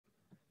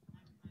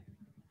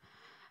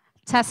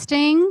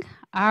Testing.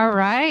 All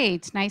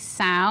right. Nice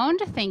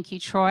sound. Thank you,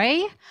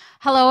 Troy.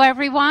 Hello,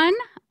 everyone.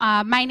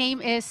 My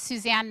name is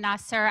Suzanne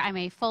Nasser. I'm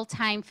a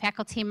full-time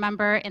faculty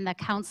member in the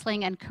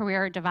Counseling and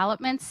Career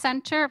Development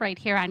Center right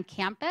here on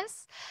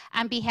campus.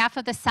 On behalf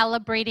of the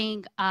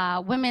Celebrating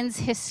Women's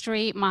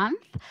History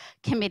Month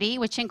Committee,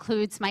 which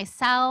includes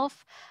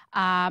myself,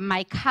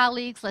 my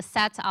colleagues,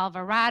 Lisette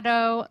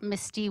Alvarado,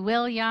 Misty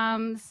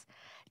Williams,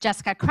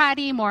 Jessica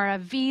Crotty, Maura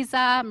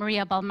Visa,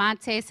 Maria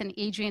Belmontes, and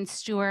Adrian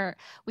Stewart,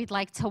 we'd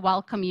like to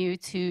welcome you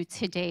to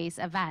today's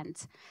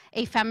event,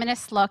 a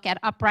feminist look at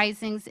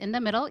uprisings in the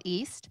Middle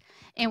East,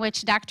 in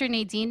which Dr.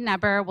 Nadine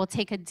Naber will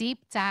take a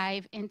deep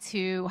dive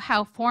into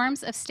how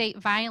forms of state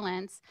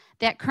violence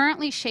that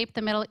currently shape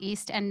the Middle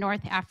East and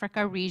North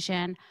Africa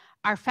region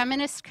are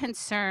feminist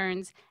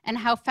concerns and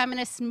how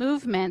feminist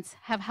movements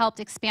have helped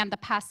expand the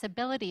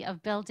possibility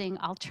of building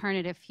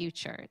alternative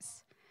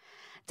futures.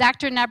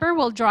 Dr. Naber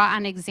will draw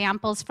on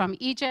examples from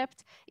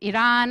Egypt,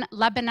 Iran,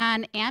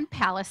 Lebanon, and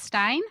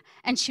Palestine,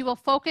 and she will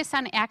focus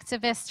on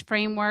activist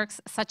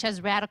frameworks such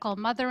as radical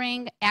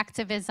mothering,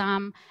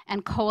 activism,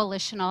 and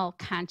coalitional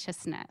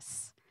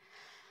consciousness.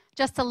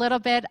 Just a little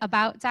bit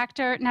about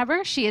Dr.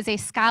 Naber. She is a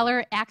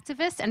scholar,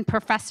 activist, and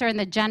professor in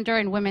the Gender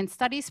and Women's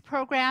Studies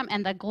program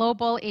and the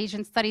Global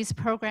Asian Studies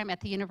program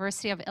at the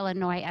University of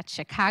Illinois at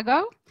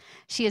Chicago.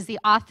 She is the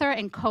author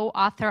and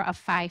co-author of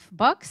 5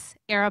 books,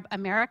 Arab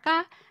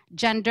America,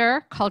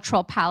 Gender,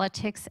 Cultural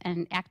Politics,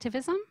 and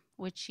Activism,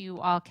 which you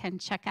all can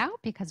check out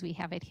because we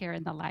have it here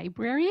in the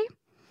library.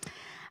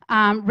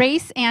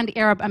 Race and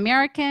Arab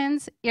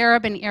Americans,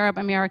 Arab and Arab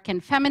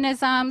American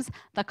Feminisms,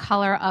 The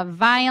Color of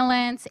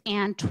Violence,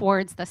 and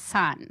Towards the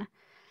Sun.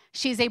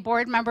 She's a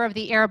board member of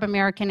the Arab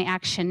American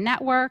Action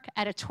Network,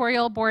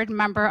 editorial board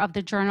member of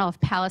the Journal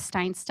of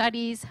Palestine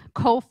Studies,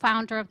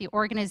 co-founder of the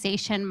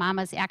organization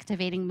Mamas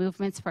Activating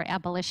Movements for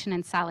Abolition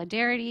and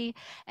Solidarity,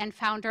 and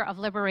founder of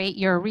Liberate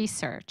Your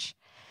Research.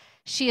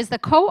 She is the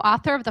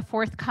co-author of the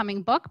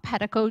forthcoming book,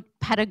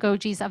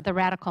 Pedagogies of the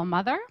Radical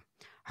Mother.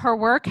 Her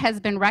work has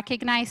been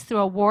recognized through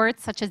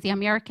awards such as the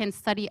American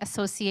Study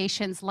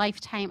Association's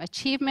Lifetime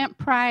Achievement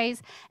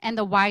Prize and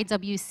the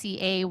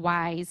YWCA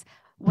WISE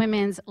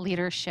Women's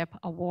Leadership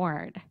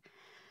Award.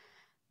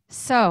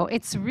 So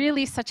it's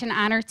really such an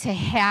honor to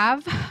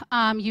have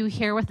you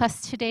here with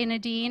us today,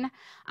 Nadine,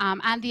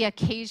 on the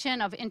occasion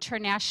of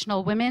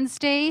International Women's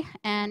Day,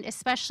 and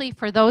especially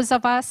for those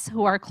of us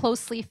who are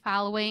closely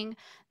following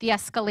the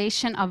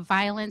escalation of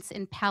violence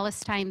in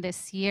Palestine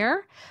this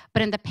year,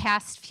 but in the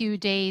past few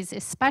days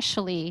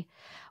especially,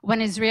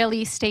 when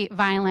Israeli state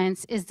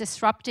violence is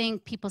disrupting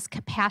people's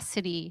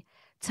capacity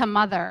to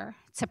mother,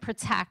 to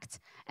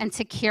protect, and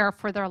to care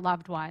for their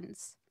loved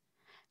ones.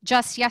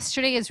 Just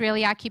yesterday,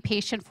 Israeli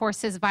occupation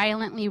forces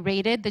violently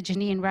raided the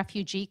Jenin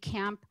refugee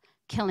camp,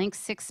 killing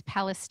 6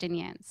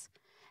 Palestinians.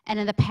 And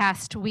in the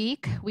past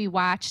week, we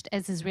watched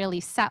as Israeli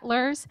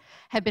settlers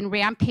have been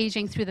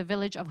rampaging through the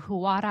village of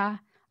Huwara,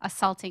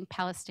 assaulting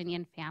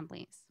Palestinian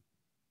families.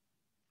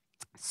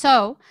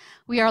 So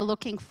we are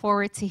looking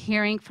forward to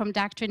hearing from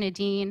Dr.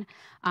 Nadine.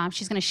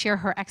 She's going to share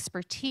her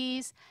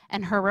expertise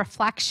and her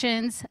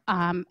reflections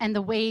and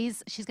the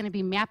ways she's going to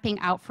be mapping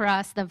out for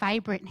us the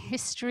vibrant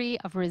history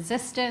of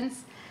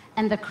resistance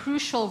and the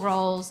crucial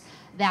roles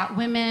that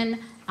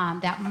women,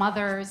 that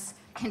mothers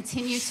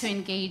continue to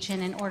engage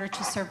in order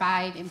to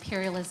survive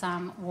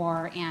imperialism,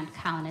 war, and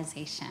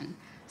colonization.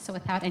 So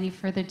without any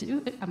further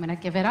ado, I'm going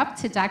to give it up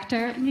to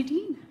Dr.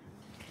 Nadine.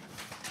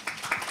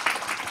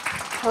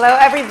 Hello,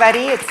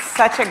 everybody. It's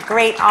such a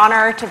great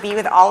honor to be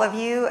with all of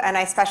you, and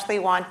I especially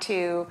want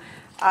to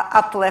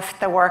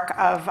uplift the work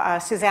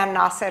of Suzanne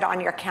Nasser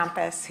on your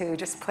campus, who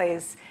just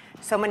plays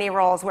so many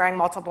roles, wearing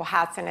multiple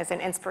hats, and is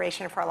an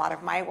inspiration for a lot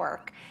of my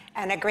work.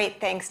 And a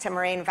great thanks to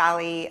Moraine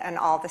Valley and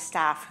all the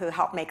staff who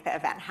helped make the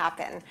event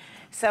happen.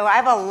 So I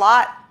have a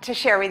lot to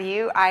share with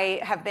you. I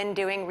have been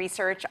doing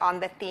research on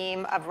the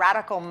theme of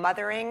radical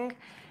mothering,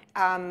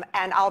 and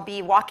I'll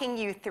be walking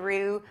you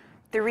through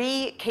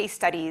 3 case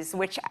studies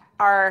which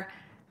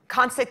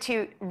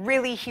constitute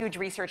really huge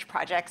research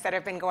projects that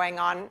have been going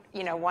on,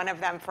 one of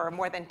them for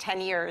more than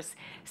 10 years.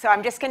 So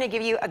I'm just going to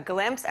give you a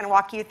glimpse and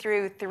walk you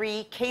through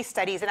 3 case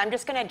studies, and I'm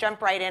just going to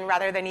jump right in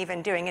rather than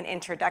even doing an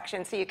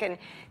introduction so you can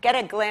get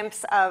a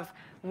glimpse of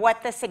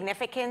what the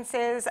significance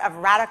is of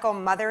radical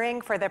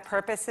mothering for the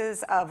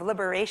purposes of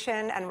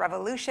liberation and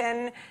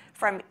revolution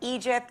from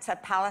Egypt to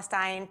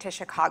Palestine to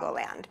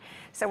Chicagoland.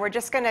 So we're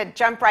just going to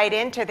jump right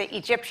into the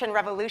Egyptian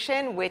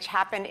Revolution, which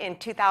happened in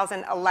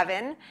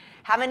 2011.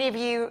 How many of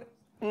you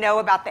know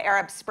about the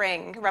Arab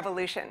Spring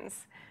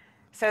revolutions?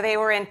 So they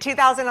were in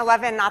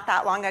 2011, not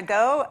that long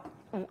ago.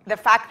 The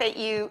fact that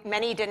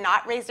many did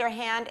not raise their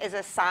hand is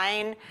a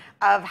sign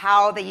of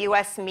how the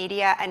US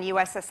media and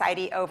US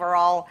society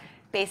overall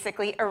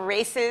basically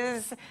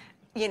erases,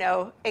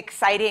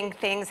 exciting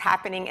things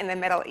happening in the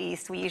Middle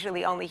East. We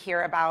usually only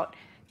hear about,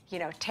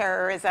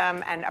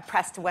 terrorism and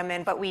oppressed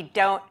women, but we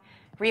don't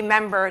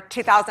remember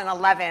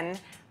 2011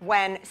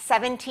 when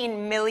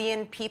 17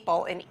 million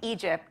people in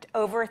Egypt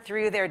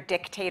overthrew their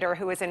dictator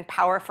who was in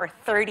power for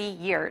 30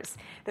 years.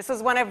 This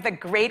was one of the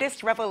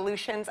greatest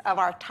revolutions of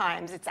our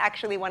times. It's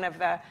actually one of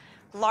the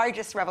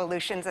largest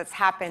revolutions that's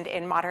happened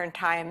in modern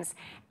times.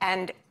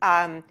 And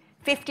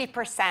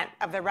 50%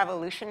 of the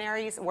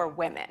revolutionaries were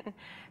women.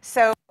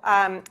 So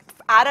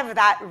out of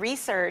that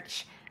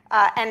research,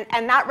 and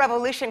that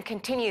revolution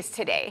continues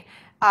today.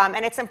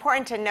 And it's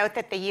important to note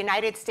that the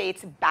United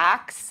States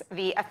backs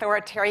the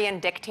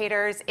authoritarian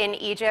dictators in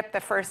Egypt. The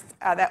first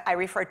that I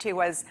referred to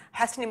was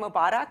Hosni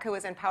Mubarak, who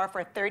was in power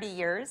for 30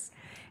 years,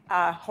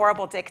 a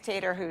horrible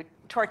dictator who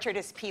tortured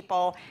his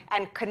people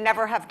and could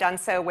never have done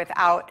so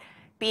without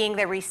being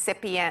the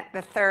recipient,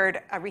 the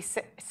third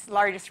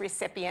largest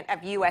recipient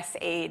of U.S.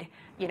 aid,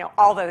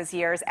 all those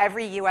years.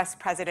 Every U.S.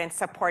 president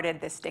supported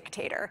this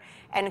dictator,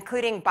 and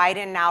including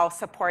Biden now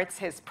supports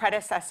his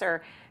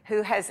predecessor,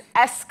 who has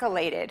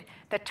escalated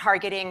the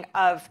targeting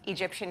of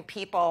Egyptian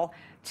people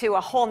to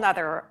a whole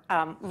nother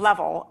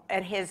level,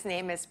 and his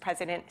name is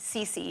President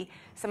Sisi.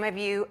 Some of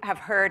you have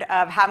heard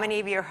of, how many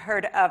of you have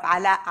heard of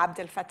Ala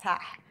Abdel Fattah?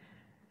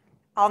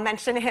 I'll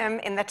mention him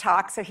in the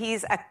talk. So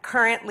he's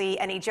currently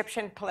an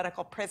Egyptian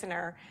political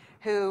prisoner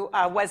who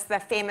was the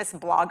famous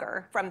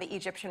blogger from the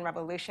Egyptian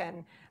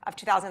Revolution of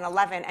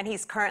 2011, and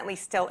he's currently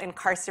still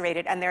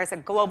incarcerated. And there's a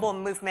global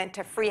movement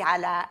to free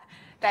Ala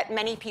that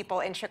many people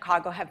in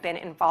Chicago have been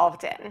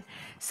involved in.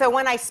 So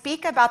when I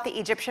speak about the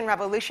Egyptian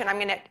Revolution, I'm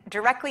going to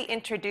directly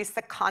introduce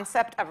the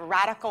concept of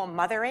radical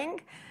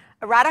mothering.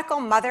 Radical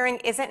mothering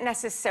isn't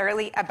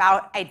necessarily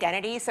about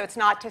identity, so it's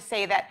not to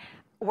say that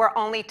we're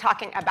only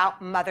talking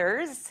about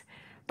mothers,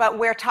 but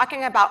we're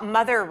talking about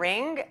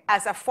mothering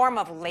as a form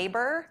of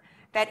labor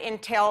that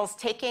entails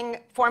taking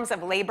forms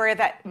of labor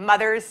that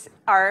mothers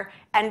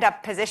end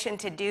up positioned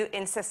to do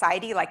in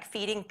society, like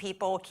feeding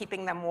people,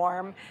 keeping them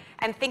warm,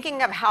 and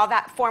thinking of how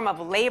that form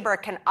of labor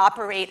can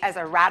operate as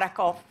a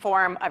radical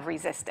form of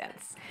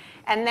resistance.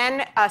 And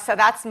then, so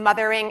that's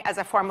mothering as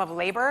a form of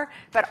labor,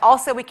 but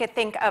also we could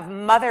think of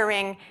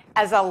mothering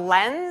as a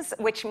lens,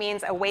 which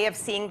means a way of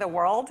seeing the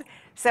world.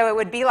 So it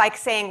would be like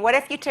saying, what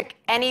if you took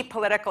any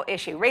political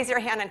issue? Raise your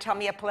hand and tell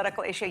me a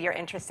political issue you're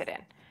interested in.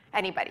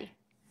 Anybody?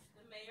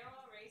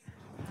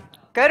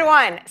 Good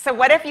one. So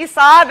what if you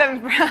saw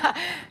the,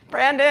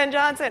 Brandon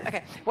Johnson,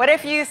 okay. What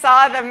if you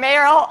saw the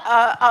mayoral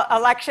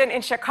election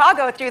in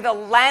Chicago through the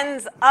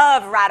lens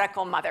of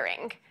radical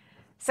mothering?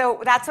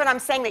 So that's what I'm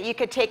saying, that you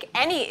could take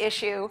any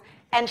issue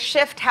and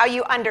shift how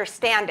you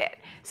understand it.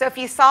 So if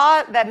you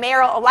saw the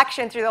mayoral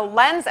election through the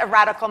lens of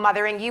radical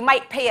mothering, you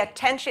might pay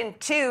attention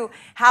to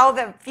how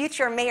the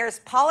future mayor's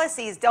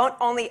policies don't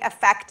only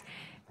affect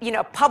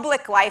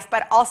public life,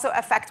 but also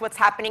affect what's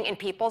happening in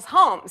people's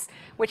homes,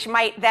 which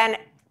might then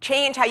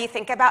change how you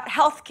think about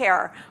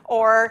healthcare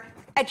or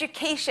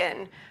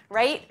education,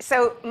 right?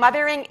 So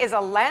mothering is a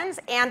lens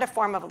and a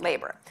form of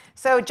labor.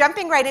 So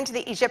jumping right into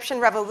the Egyptian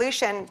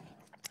Revolution,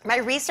 my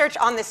research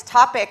on this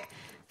topic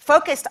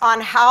focused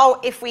on how,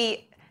 if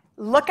we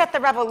look at the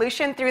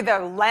revolution through the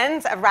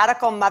lens of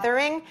radical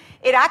mothering,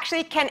 it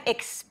actually can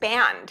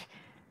expand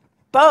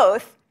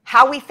both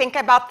how we think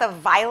about the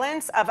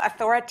violence of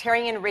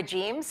authoritarian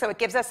regimes, so it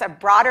gives us a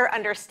broader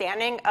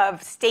understanding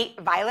of state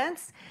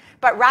violence,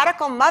 but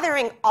radical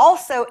mothering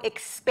also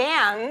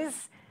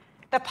expands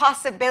the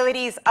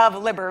possibilities of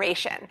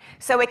liberation.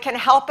 So it can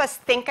help us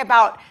think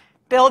about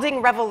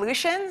building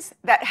revolutions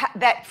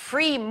that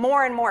free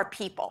more and more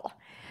people.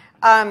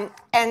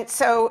 And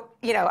so,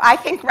 I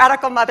think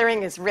radical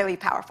mothering is really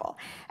powerful.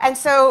 And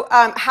so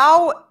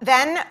how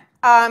then,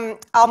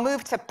 I'll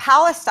move to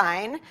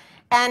Palestine,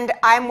 and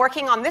I'm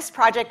working on this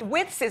project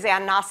with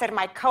Suzanne Naber,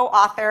 my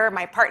co-author,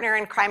 my partner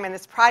in crime in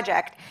this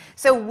project.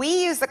 So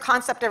we use the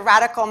concept of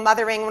radical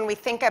mothering when we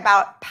think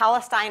about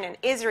Palestine and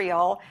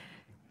Israel.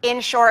 In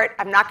short,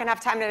 I'm not going to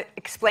have time to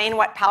explain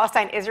what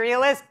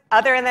Palestine-Israel is,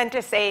 other than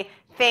to say,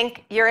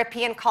 think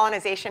European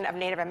colonization of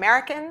Native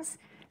Americans,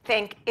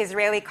 think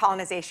Israeli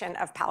colonization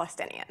of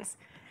Palestinians.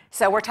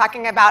 So we're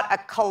talking about a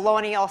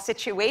colonial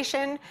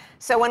situation.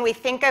 So when we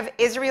think of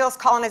Israel's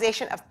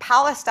colonization of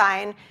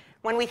Palestine,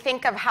 when we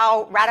think of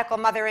how radical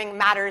mothering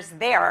matters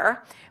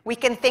there, we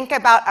can think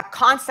about a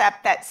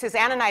concept that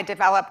Suzanne and I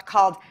developed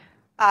called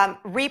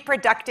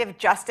reproductive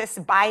justice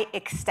by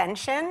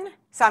extension.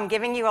 So I'm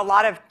giving you a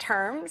lot of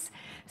terms.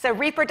 So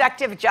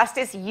reproductive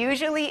justice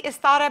usually is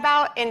thought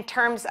about in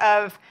terms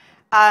of,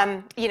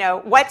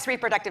 what's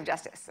reproductive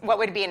justice? What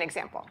would be an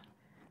example?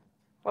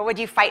 What would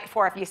you fight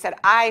for if you said,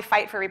 I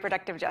fight for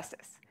reproductive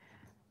justice?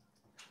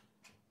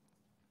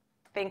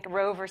 Think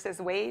Roe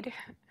versus Wade.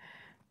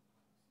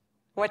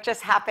 What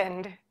just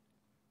happened,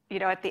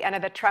 at the end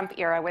of the Trump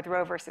era with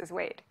Roe versus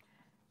Wade?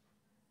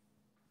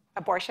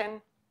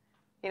 Abortion?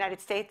 United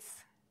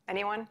States?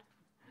 Anyone?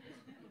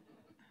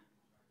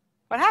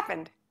 What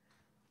happened?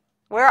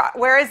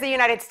 Where is the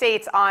United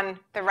States on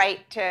the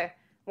right to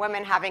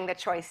women having the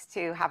choice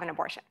to have an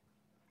abortion?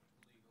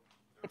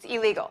 It's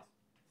illegal.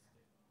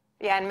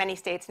 Yeah, in many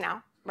states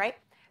now, right?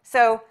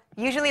 So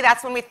usually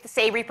that's when we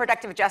say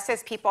reproductive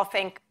justice, people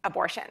think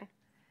abortion.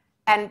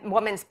 and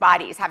women's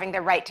bodies, having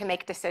the right to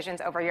make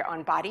decisions over your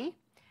own body.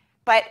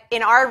 But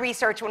in our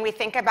research, when we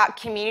think about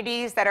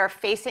communities that are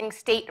facing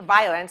state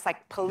violence,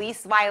 like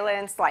police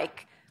violence,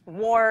 like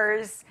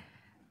wars,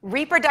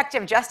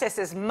 reproductive justice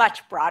is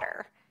much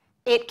broader.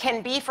 It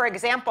can be, for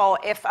example,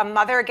 if a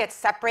mother gets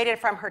separated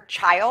from her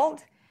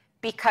child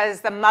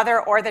because the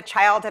mother or the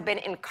child have been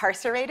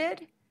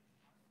incarcerated,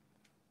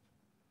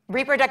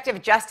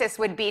 reproductive justice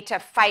would be to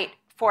fight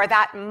for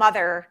that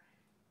mother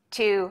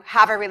to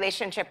have a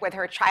relationship with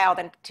her child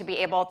and to be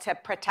able to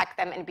protect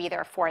them and be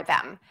there for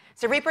them.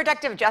 So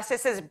reproductive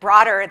justice is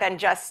broader than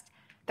just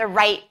the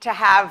right to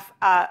have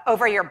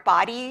over your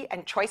body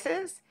and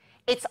choices.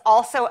 It's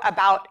also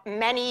about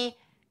many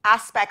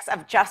aspects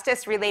of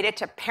justice related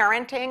to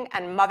parenting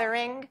and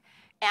mothering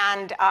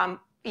and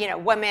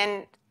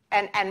women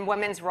and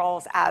women's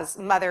roles as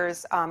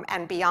mothers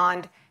and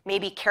beyond,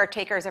 maybe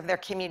caretakers of their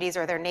communities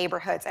or their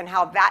neighborhoods, and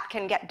how that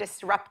can get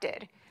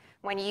disrupted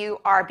when you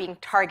are being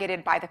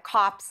targeted by the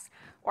cops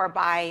or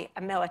by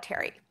a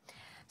military.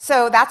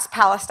 So that's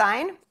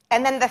Palestine.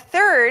 And then the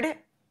third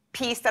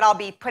piece that I'll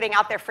be putting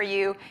out there for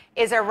you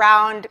is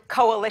around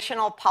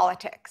coalitional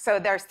politics. So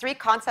there's three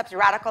concepts: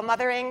 radical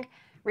mothering,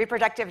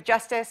 reproductive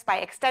justice by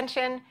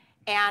extension,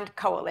 and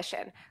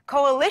coalition.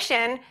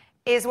 Coalition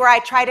is where I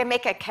try to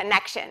make a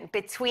connection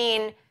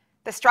between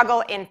the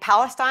struggle in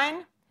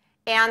Palestine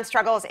and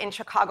struggles in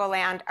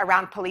Chicagoland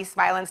around police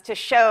violence to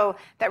show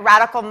that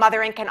radical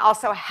mothering can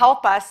also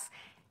help us,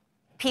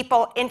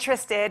 people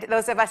interested,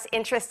 those of us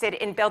interested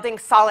in building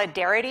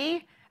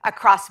solidarity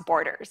across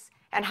borders.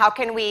 And how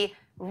can we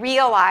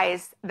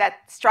realize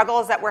that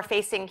struggles that we're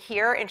facing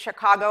here in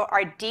Chicago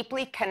are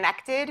deeply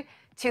connected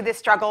to the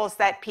struggles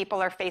that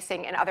people are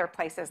facing in other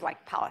places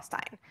like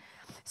Palestine.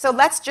 So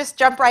let's just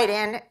jump right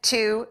in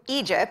to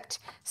Egypt.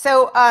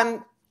 So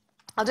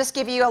I'll just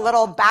give you a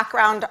little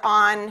background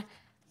on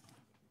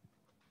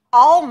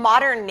all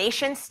modern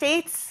nation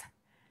states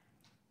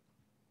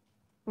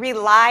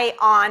rely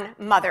on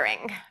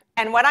mothering.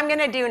 And what I'm going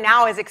to do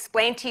now is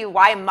explain to you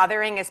why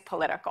mothering is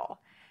political.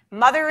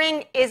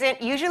 Mothering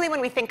isn't, usually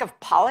when we think of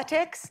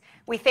politics,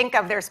 we think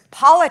of there's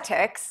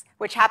politics,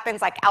 which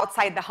happens like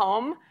outside the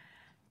home,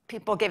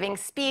 people giving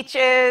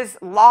speeches,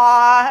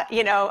 law,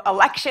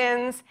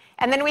 elections.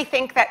 And then we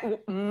think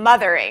that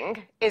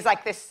mothering is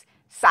like this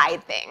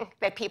side thing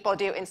that people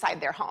do inside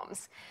their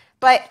homes.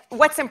 But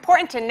what's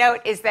important to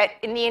note is that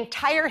in the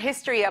entire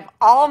history of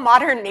all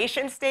modern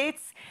nation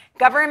states,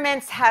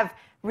 governments have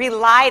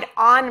relied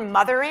on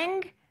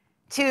mothering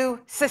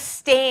to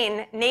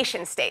sustain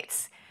nation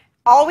states.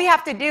 All we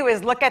have to do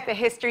is look at the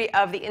history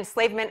of the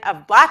enslavement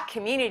of Black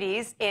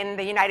communities in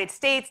the United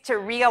States to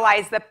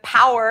realize the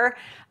power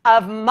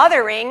of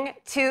mothering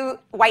to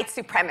white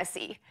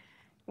supremacy.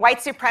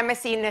 White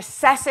supremacy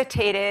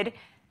necessitated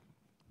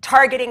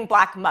targeting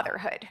Black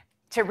motherhood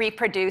to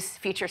reproduce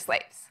future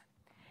slaves.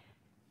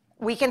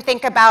 We can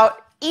think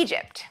about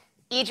Egypt.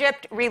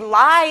 Egypt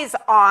relies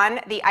on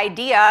the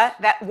idea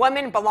that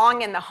women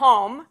belong in the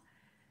home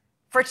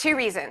for two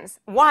reasons.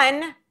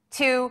 One,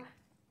 to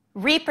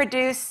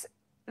reproduce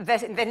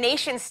the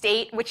nation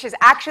state, which is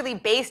actually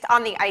based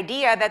on the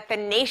idea that the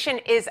nation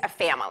is a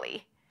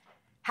family.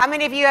 How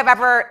many of you have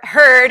ever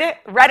heard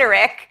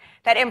rhetoric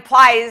that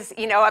implies,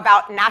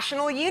 about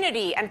national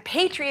unity and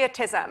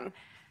patriotism?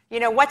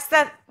 What's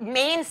the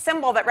main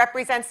symbol that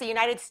represents the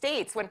United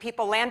States when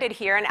people landed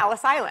here in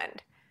Ellis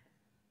Island?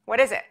 What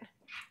is it?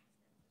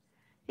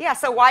 Yeah,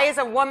 so why is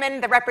a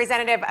woman the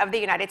representative of the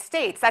United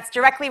States? That's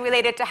directly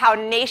related to how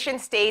nation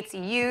states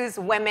use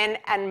women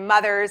and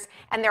mothers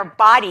and their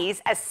bodies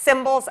as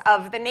symbols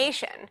of the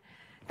nation,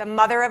 the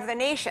mother of the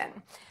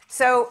nation.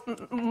 So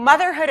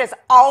motherhood has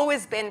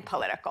always been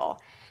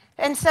political.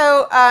 And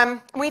so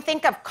when we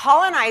think of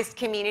colonized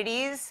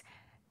communities,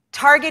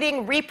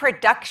 targeting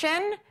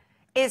reproduction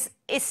is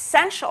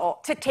essential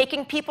to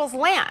taking people's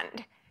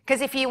land.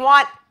 Because if you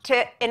want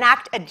to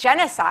enact a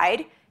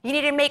genocide, you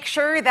need to make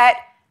sure that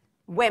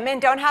women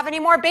don't have any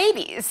more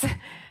babies.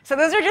 So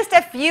those are just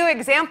a few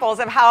examples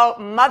of how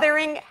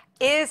mothering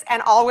is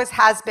and always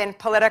has been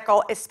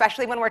political,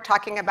 especially when we're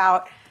talking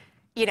about,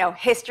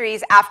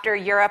 histories after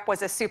Europe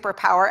was a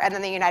superpower and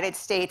then the United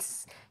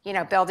States,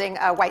 building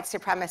a white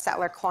supremacist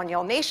settler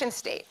colonial nation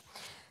state.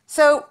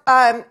 So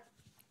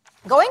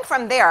going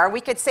from there,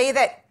 we could say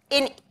that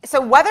so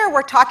whether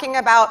we're talking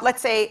about,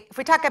 let's say, if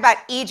we talk about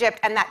Egypt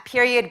and that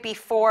period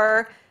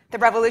before the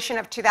revolution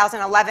of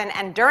 2011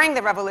 and during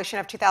the revolution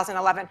of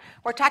 2011,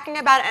 we're talking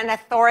about an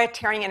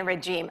authoritarian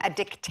regime, a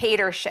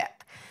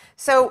dictatorship.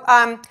 So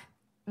the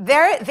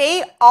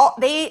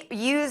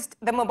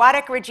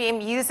Mubarak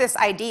regime used this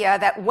idea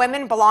that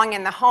women belong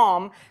in the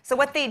home. So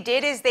what they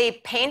did is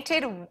they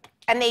painted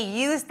and they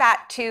used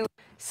that to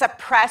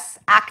suppress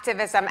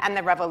activism and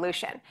the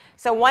revolution.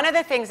 So one of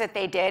the things that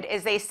they did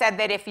is they said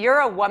that if you're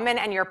a woman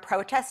and you're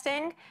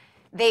protesting,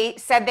 they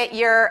said that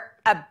you're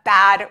a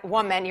bad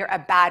woman, you're a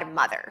bad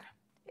mother,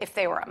 if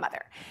they were a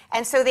mother.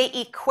 And so they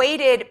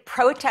equated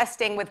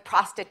protesting with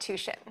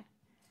prostitution.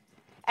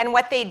 And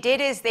what they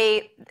did is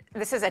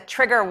this is a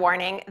trigger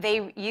warning,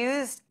 they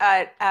used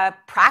a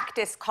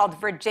practice called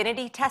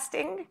virginity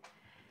testing,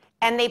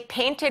 and they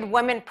painted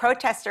women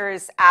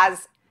protesters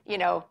as,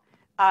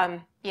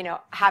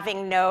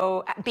 having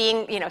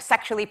being,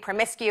 sexually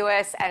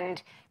promiscuous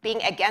and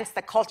being against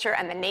the culture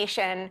and the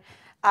nation.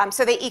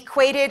 So they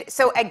equated,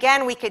 so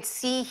again, we could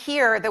see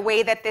here the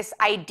way that this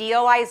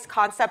idealized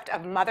concept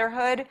of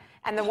motherhood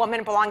and the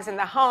woman belongs in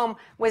the home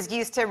was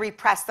used to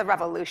repress the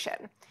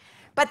revolution.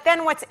 But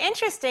then what's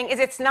interesting is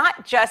it's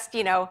not just,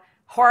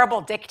 horrible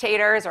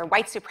dictators or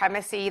white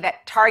supremacy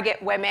that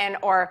target women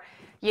or,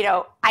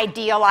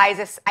 idealize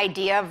this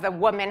idea of the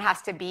woman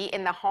has to be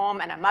in the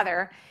home and a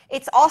mother.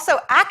 It's also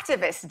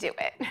activists do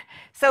it.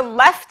 So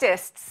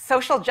leftists,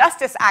 social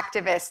justice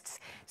activists.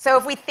 So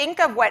if we think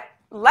of what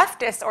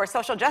leftists or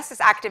social justice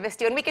activists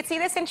do, and we could see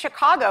this in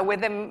Chicago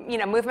with the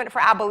movement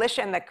for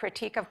abolition, the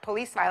critique of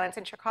police violence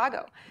in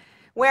Chicago,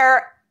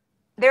 where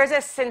there's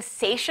a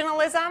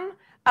sensationalism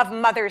of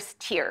mothers'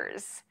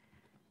 tears.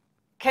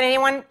 Can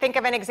anyone think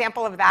of an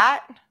example of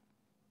that?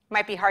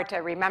 Might be hard to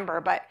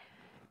remember, but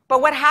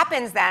what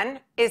happens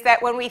then is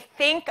that when we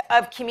think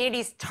of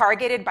communities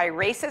targeted by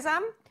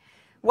racism,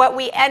 what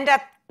we end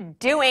up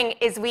doing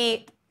is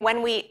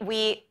when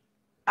we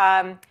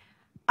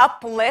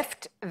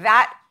uplift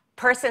that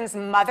person's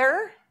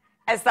mother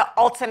as the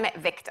ultimate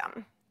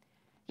victim.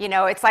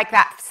 It's like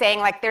that saying,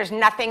 like, there's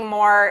nothing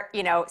more,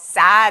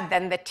 sad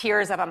than the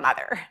tears of a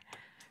mother,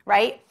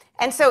 right?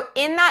 And so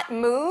in that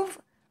move,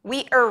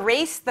 we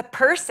erase the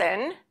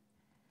person.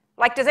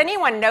 Like, does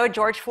anyone know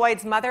George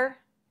Floyd's mother,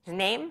 his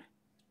name?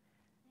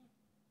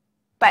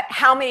 But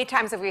how many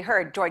times have we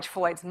heard George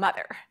Floyd's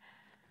mother,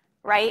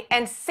 right?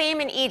 And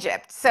same in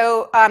Egypt.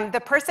 So the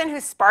person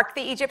who sparked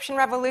the Egyptian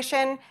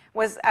revolution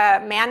was a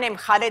man named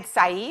Khalid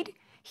Said.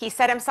 He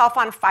set himself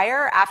on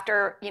fire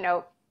after,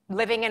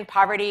 living in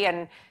poverty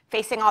and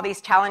facing all these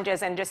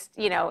challenges, and just,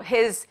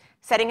 his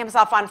setting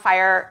himself on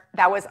fire,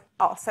 that was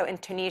also in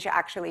Tunisia,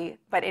 actually,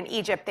 but in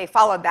Egypt, they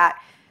followed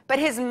that. But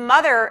his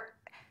mother,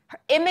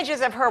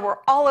 images of her were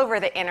all over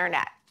the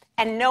internet,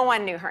 and no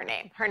one knew her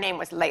name. Her name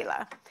was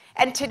Layla.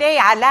 And today,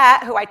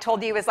 Ala, who I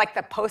told you is like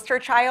the poster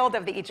child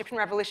of the Egyptian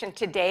revolution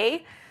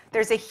today,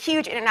 there's a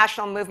huge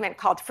international movement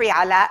called Free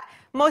Ala.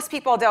 Most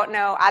people don't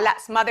know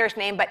Ala's mother's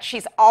name, but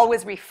she's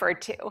always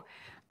referred to.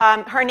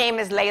 Her name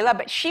is Layla,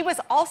 but she was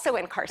also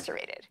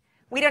incarcerated.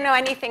 We don't know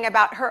anything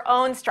about her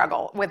own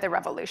struggle with the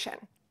revolution.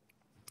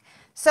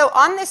 So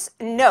on this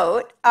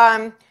note,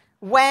 now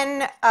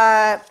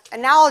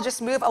I'll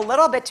just move a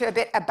little bit to a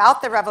bit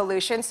about the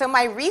revolution. So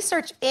my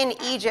research in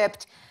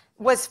Egypt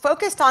was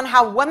focused on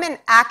how women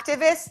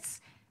activists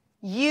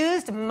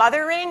used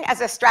mothering as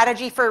a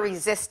strategy for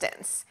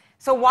resistance.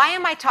 So why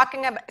am I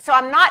talking about, so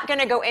I'm not going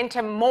to go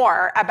into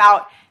more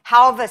about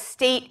how the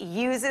state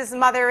uses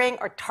mothering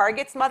or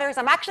targets mothers.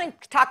 I'm actually going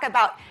to talk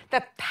about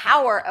the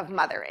power of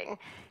mothering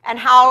and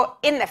how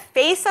in the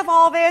face of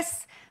all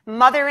this,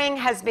 mothering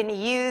has been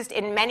used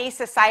in many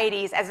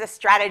societies as a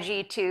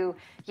strategy to,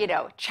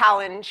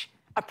 challenge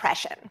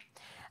oppression.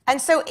 And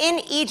so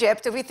in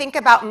Egypt, if we think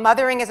about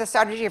mothering as a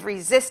strategy of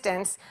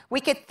resistance,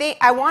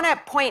 I want to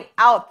point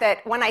out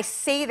that when I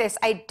say this,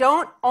 I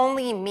don't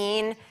only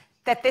mean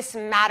that this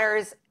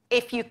matters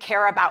if you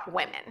care about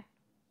women,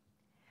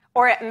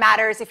 or it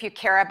matters if you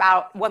care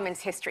about Women's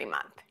History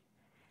Month.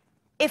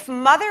 If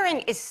mothering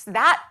is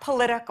that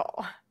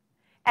political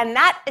and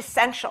that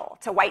essential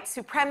to white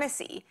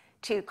supremacy,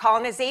 to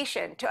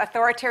colonization, to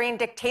authoritarian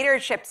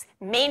dictatorships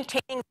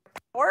maintaining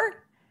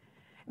power,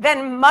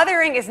 then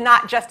mothering is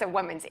not just a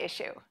women's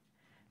issue.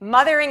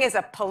 Mothering is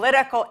a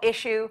political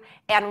issue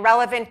and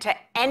relevant to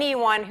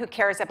anyone who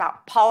cares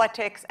about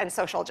politics and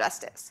social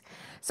justice.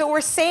 So what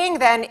we're saying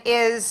then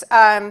is,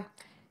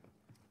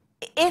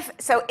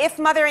 if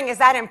mothering is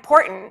that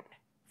important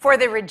for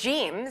the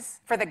regimes,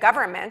 for the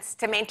governments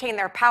to maintain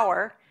their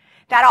power,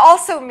 that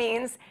also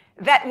means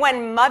that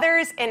when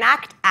mothers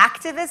enact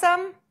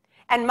activism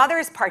and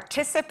mothers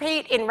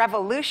participate in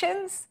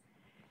revolutions,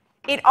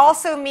 it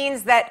also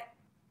means that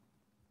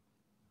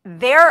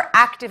their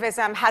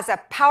activism has a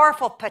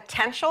powerful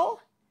potential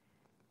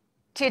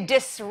to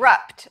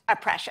disrupt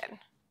oppression.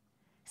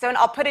 So, and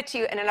I'll put it to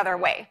you in another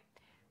way.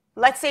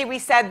 Let's say we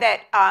said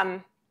that,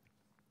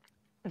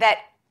 that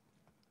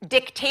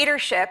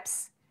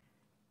dictatorships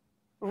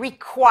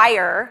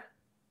require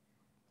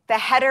the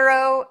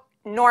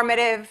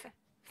heteronormative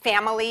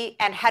family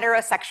and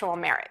heterosexual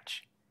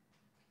marriage.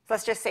 So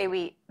let's just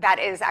say that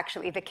is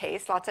actually the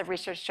case. Lots of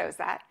research shows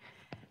that.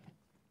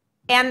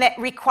 And that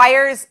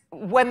requires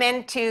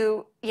women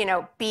to,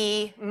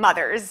 be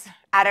mothers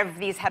out of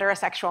these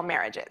heterosexual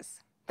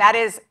marriages. That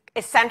is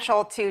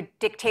essential to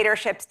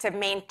dictatorships to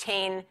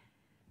maintain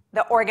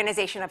the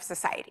organization of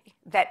society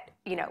that,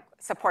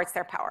 supports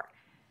their power.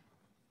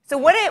 So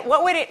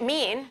what would it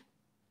mean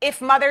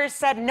if mothers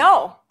said,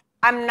 no,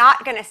 I'm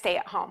not going to stay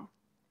at home.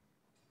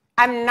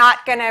 I'm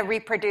not going to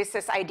reproduce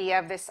this idea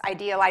of this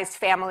idealized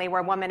family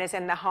where woman is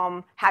in the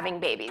home having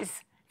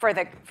babies for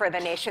the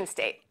nation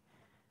state.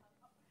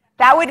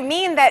 that would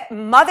mean that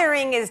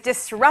mothering is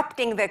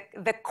disrupting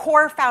the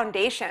core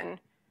foundation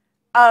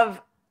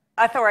of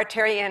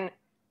authoritarian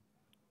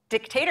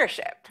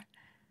dictatorship.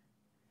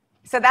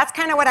 So that's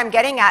kind of what I'm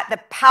getting at,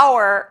 the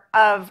power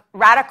of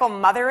radical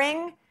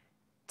mothering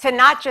to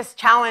not just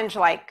challenge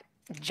like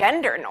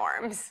gender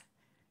norms,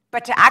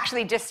 but to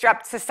actually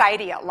disrupt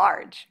society at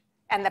large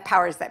and the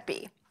powers that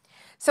be.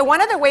 So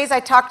one of the ways I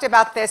talked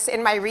about this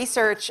in my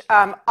research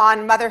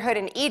on motherhood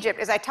in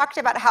Egypt is I talked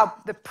about how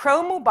the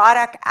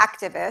pro-Mubarak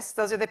activists,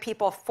 those are the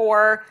people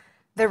for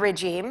the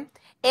regime,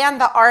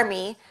 and the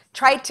army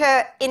tried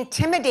to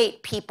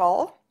intimidate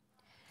people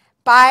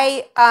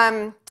by,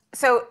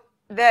 so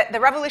the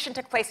revolution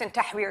took place in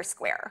Tahrir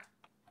Square.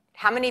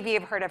 How many of you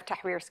have heard of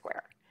Tahrir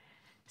Square?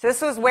 So this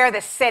was where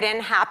the sit-in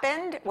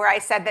happened, where I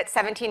said that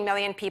 17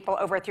 million people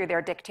overthrew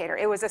their dictator.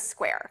 It was a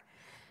square.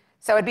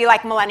 So it'd be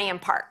like Millennium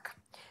Park.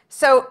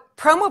 So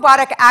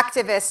pro-Mubarak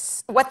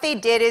activists, what they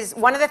did is,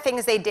 one of the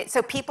things they did,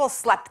 so people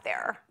slept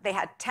there. They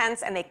had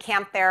tents and they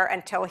camped there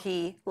until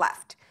he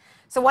left.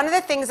 So one of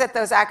the things that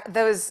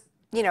those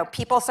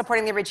people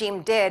supporting the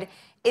regime did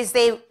is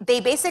they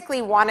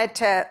basically wanted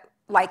to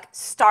like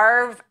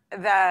starve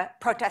the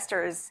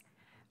protesters,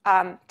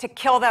 to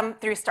kill them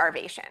through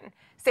starvation.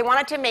 So they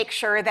wanted to make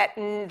sure that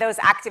those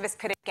activists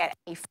couldn't get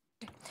any food.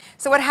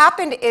 So what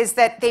happened is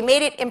that they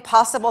made it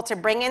impossible to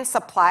bring in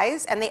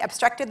supplies, and they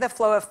obstructed the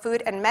flow of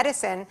food and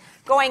medicine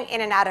going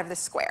in and out of the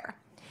square.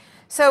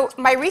 So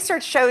my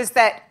research shows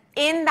that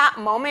in that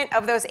moment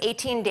of those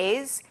 18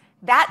 days,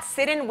 that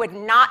sit-in would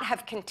not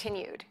have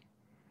continued,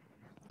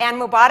 and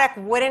Mubarak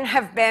wouldn't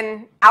have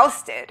been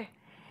ousted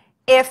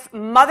if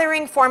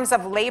mothering forms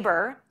of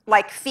labor,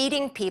 like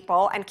feeding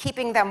people and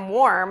keeping them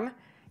warm,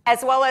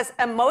 as well as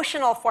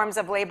emotional forms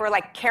of labor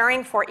like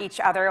caring for each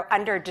other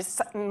under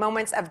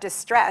moments of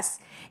distress,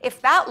 if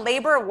that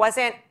labor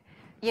wasn't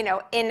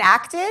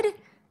enacted,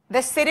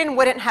 the sit-in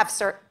wouldn't have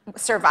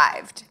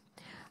survived.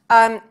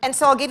 And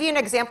so I'll give you an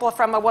example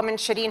from a woman,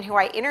 Shireen, who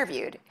I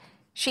interviewed.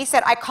 She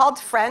said, I called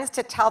friends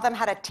to tell them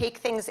how to take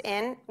things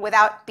in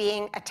without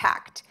being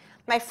attacked.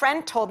 My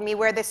friend told me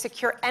where the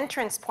secure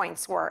entrance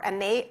points were and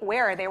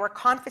where they were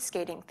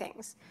confiscating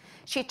things.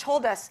 She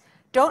told us,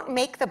 don't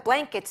make the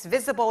blankets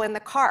visible in the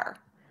car,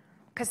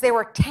 because there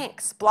were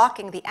tanks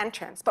blocking the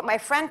entrance. But my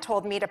friend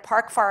told me to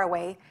park far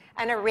away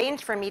and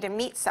arranged for me to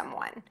meet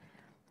someone.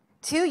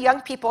 2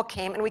 young people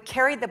came, and we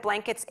carried the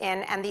blankets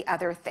in and the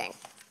other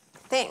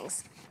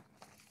things.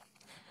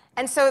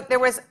 And so there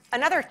was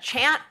a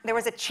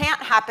chant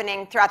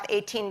happening throughout the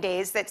 18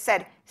 days that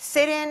said,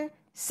 sit in,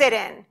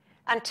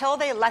 until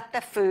they let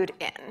the food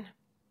in.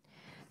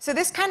 So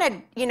this kind of,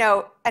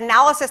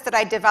 analysis that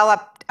I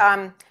developed,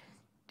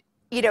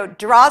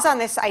 draws on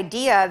this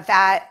idea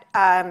that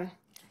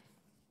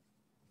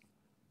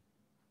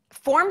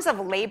forms of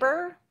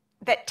labor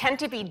that tend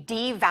to be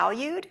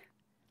devalued,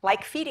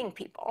 like feeding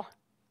people,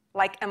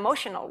 like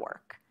emotional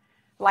work,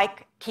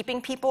 like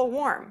keeping people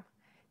warm,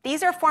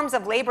 these are forms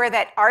of labor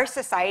that our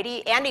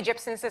society and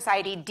Egyptian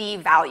society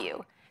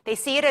devalue. They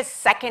see it as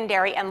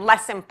secondary and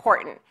less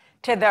important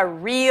to the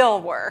real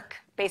work,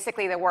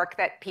 basically the work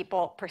that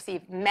people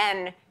perceive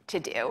men to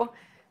do,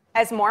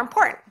 as more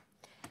important.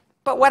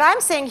 But what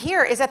I'm saying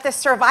here is that the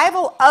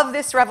survival of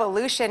this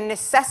revolution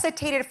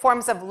necessitated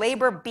forms of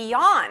labor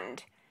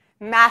beyond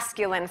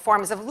masculine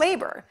forms of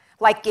labor,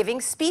 like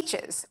giving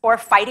speeches or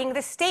fighting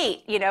the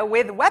state,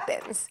 with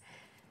weapons.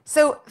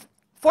 So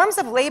forms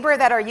of labor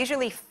that are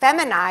usually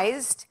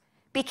feminized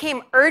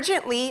became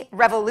urgently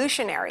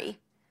revolutionary.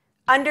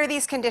 Under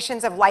these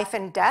conditions of life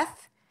and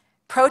death,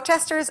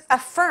 protesters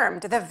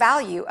affirmed the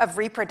value of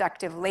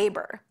reproductive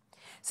labor.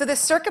 So the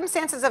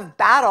circumstances of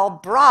battle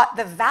brought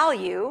the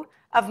value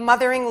of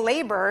mothering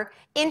labor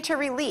into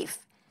relief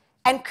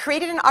and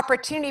created an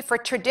opportunity for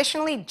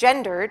traditionally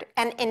gendered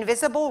and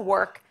invisible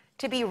work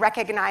to be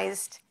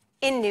recognized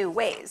in new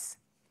ways.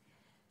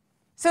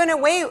 So in a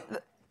way,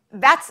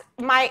 that's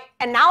my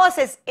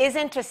analysis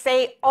isn't to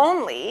say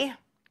only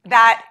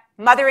that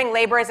mothering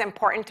labor is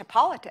important to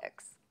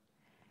politics,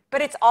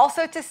 but it's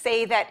also to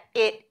say that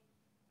it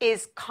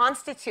is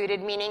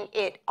constituted, meaning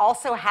it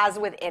also has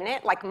within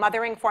it, like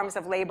mothering forms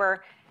of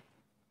labor,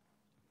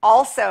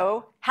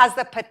 also has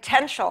the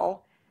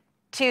potential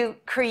to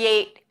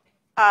create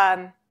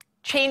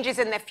changes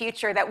in the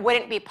future that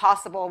wouldn't be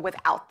possible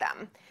without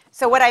them.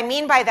 So what I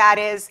mean by that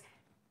is,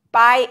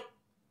 by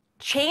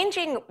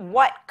changing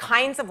what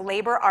kinds of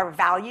labor are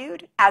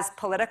valued as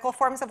political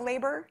forms of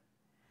labor,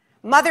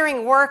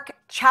 mothering work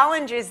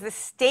challenges the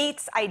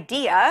state's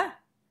idea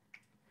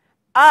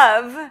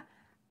of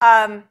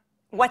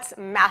what's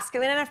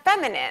masculine and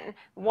feminine,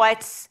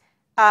 what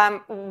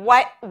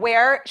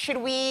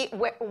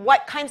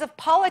kinds of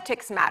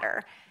politics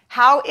matter,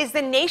 how is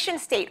the nation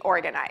state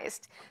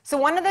organized. So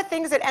one of the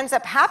things that ends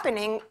up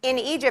happening in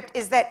Egypt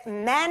is that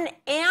men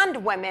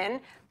and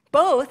women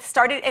both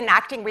started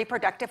enacting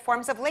reproductive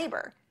forms of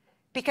labor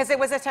because it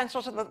was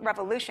essential to the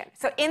revolution.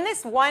 So in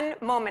this one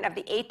moment of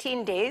the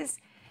 18 days,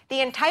 the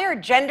entire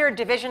gender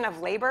division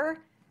of labor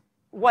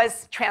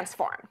was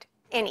transformed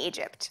in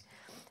Egypt.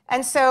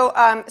 And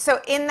so, so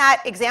in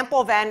that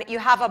example, then, you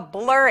have a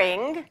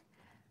blurring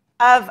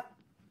of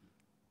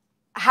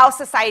how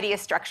society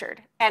is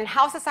structured. And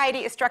how society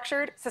is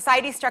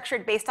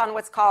structured based on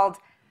what's called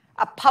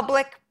a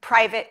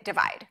public-private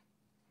divide,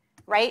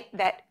 right?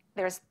 That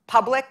there's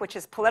public, which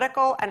is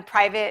political, and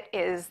private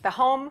is the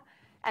home,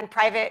 and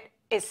private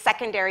is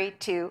secondary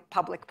to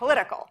public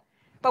political.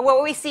 But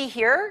what we see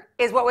here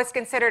is what was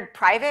considered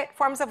private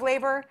forms of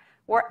labor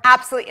were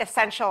absolutely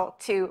essential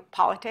to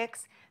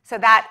politics. So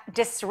that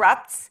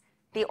disrupts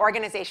the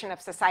organization of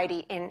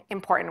society in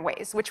important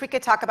ways, which we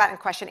could talk about in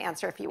question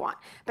answer if you want.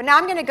 But now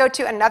I'm going to go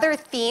to another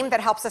theme that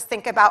helps us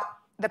think about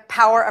the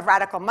power of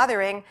radical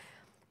mothering,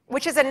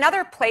 which is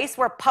another place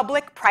where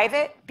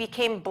public-private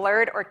became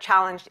blurred or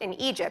challenged in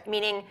Egypt,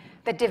 meaning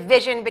the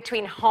division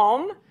between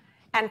home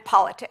and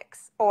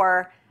politics,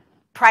 or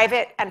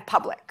private and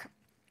public.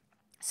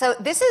 So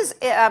this is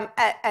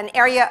an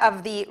area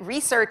of the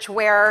research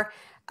where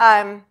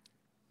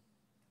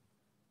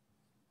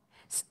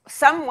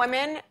some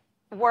women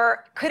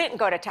couldn't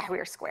go to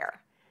Tahrir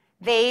Square.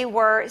 They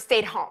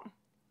stayed home.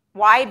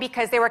 Why?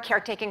 Because they were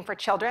caretaking for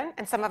children,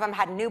 and some of them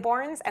had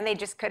newborns, and they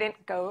just couldn't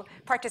go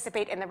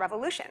participate in the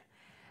revolution.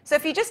 So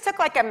if you just took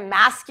like a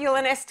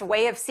masculinist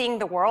way of seeing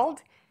the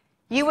world,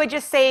 you would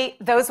just say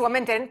those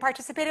women didn't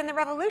participate in the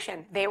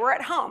revolution. They were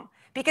at home.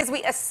 Because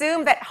we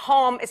assume that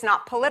home is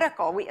not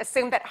political. We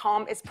assume that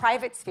home is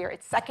private sphere.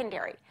 It's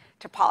secondary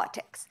to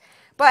politics.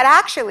 But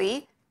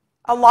actually,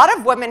 a lot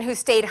of women who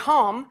stayed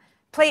home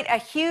played a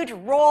huge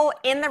role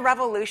in the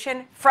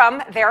revolution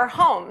from their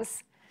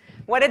homes.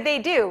 What did they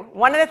do?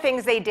 One of the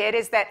things they did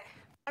is that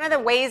one of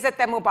the ways that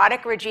the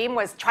Mubarak regime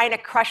was trying to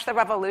crush the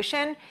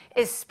revolution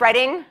is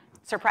spreading,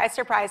 surprise,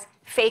 surprise,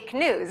 fake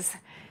news.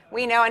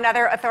 We know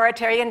another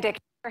authoritarian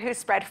dictator who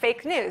spread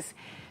fake news.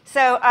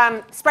 So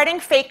spreading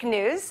fake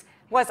news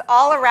was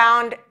all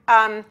around,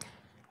 and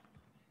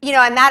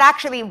that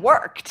actually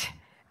worked.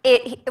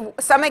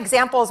 Some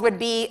examples would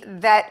be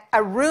that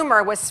a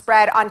rumor was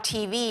spread on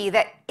TV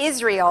that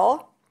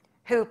Israel,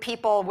 who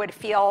people would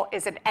feel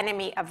is an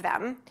enemy of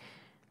them,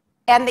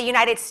 and the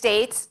United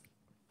States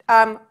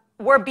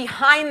were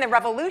behind the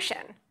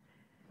revolution.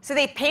 So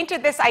they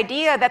painted this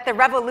idea that the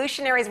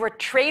revolutionaries were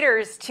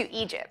traitors to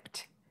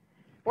Egypt,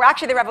 where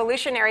actually the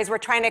revolutionaries were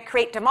trying to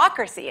create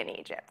democracy in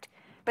Egypt.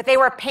 But they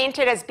were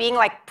painted as being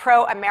like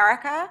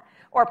pro-America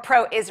or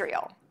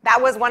pro-Israel.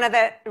 That was one of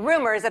the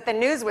rumors that the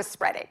news was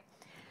spreading.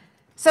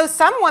 So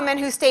some women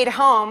who stayed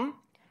home,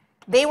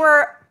 they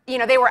were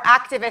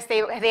activists.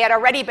 They had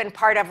already been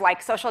part of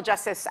like social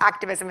justice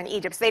activism in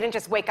Egypt. So they didn't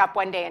just wake up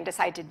one day and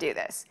decide to do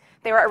this.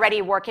 They were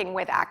already working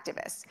with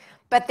activists.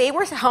 But they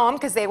were home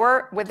because they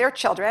were with their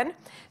children.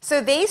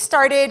 So they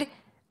started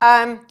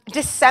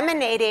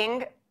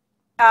disseminating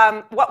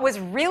what was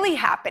really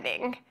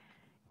happening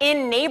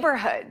in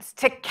neighborhoods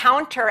to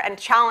counter and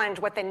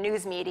challenge what the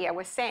news media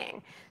was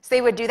saying. So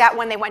they would do that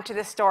when they went to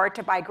the store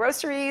to buy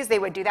groceries. They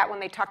would do that when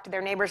they talked to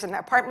their neighbors in the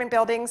apartment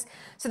buildings.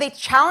 So they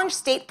challenged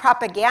state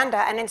propaganda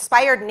and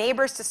inspired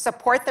neighbors to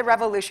support the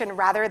revolution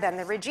rather than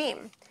the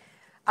regime.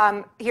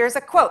 Here's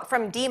a quote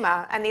from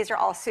Dima, and these are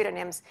all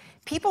pseudonyms.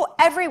 People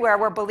everywhere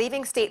were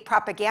believing state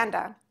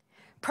propaganda.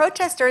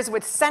 Protesters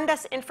would send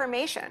us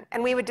information,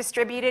 and we would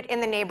distribute it in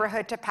the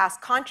neighborhood to pass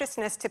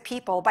consciousness to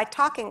people by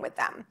talking with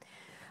them.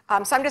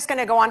 So I'm just going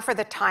to go on for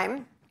the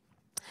time.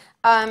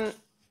 But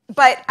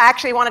I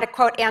actually wanted to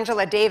quote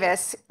Angela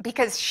Davis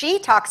because she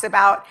talks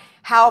about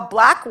how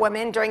Black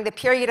women during the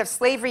period of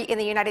slavery in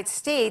the United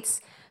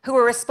States who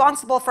were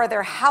responsible for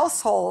their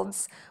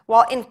households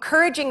while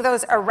encouraging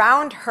those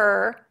around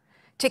her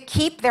to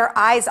keep their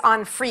eyes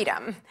on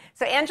freedom.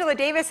 So Angela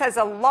Davis has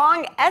a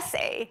long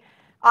essay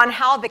on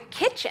how the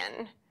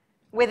kitchen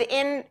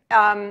within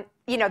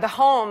the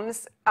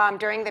homes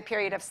during the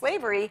period of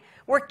slavery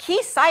were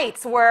key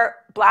sites where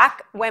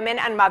Black women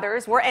and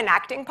mothers were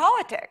enacting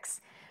politics.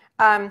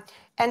 And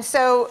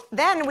so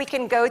then we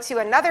can go to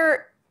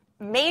another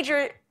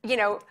major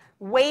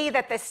way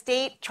that the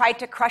state tried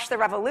to crush the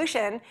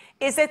revolution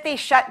is that they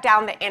shut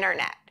down the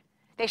internet.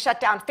 They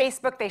shut down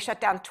Facebook, they shut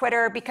down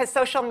Twitter, because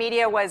social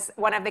media was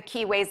one of the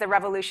key ways the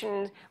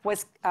revolution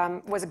was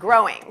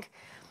growing.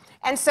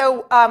 And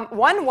so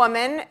one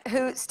woman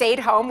who stayed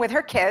home with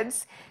her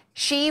kids,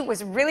 she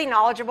was really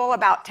knowledgeable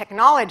about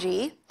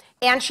technology,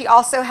 and she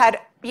also had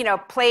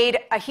played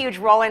a huge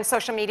role in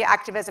social media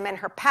activism in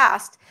her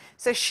past.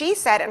 So she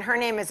said, and her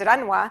name is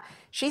Ranwa,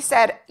 she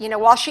said,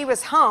 while she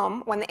was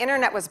home, when the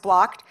internet was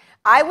blocked,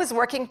 I was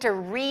working to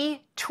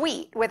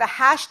retweet with a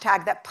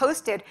hashtag that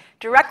posted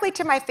directly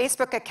to my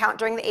Facebook account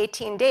during the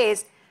 18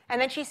 days. And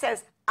then she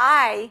says,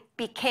 I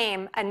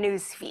became a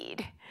news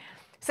feed.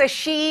 So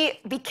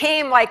she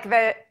became like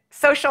the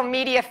social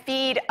media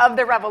feed of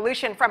the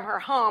revolution from her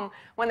home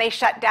when they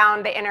shut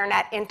down the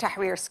internet in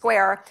Tahrir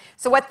Square.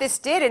 So what this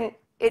did, and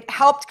it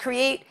helped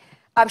create,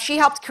 she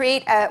helped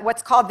create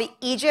what's called the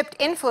Egypt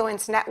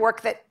Influence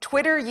Network that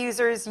Twitter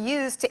users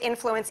use to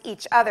influence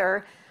each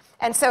other.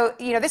 And so,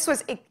 this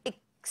was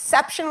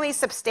exceptionally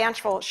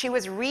substantial. She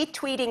was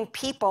retweeting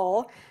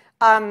people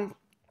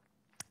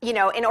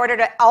in order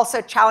to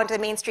also challenge the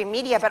mainstream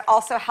media, but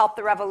also help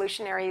the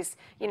revolutionaries,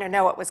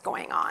 know what was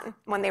going on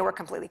when they were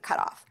completely cut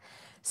off.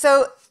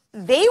 So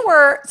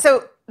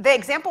the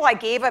example I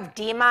gave of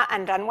Dima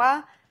and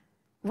Dunwa,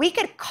 we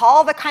could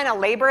call the kind of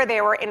labor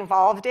they were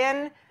involved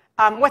in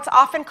what's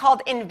often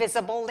called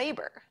invisible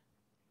labor.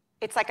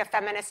 It's like a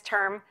feminist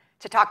term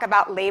to talk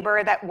about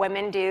labor that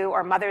women do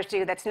or mothers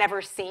do that's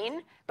never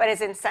seen, but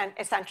is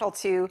essential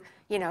to,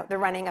 the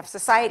running of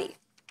society.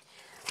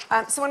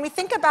 So when we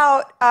think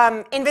about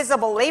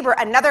invisible labor,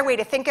 another way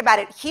to think about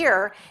it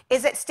here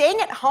is that staying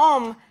at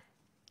home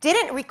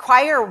didn't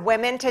require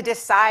women to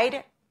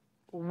decide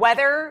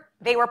whether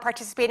they were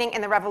participating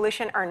in the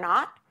revolution or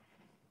not,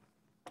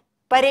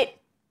 but it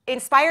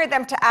inspired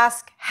them to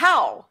ask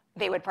how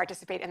they would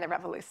participate in the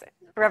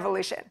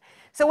revolution.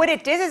 So what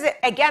it does is it,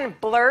 again,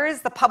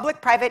 blurs the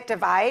public-private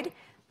divide,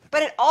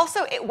 but it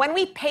also, when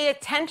we pay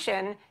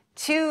attention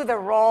to the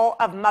role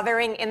of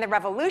mothering in the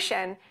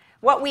revolution,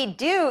 what we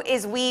do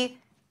is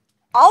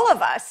all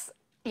of us,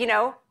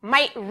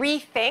 might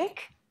rethink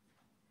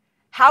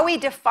how we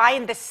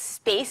define the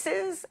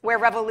spaces where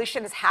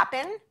revolutions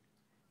happen.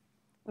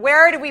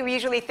 Where do we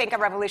usually think a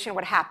revolution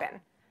would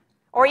happen?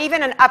 Or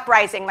even an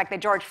uprising like the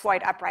George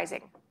Floyd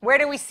uprising. Where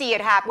do we see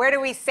it happen? Where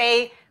do we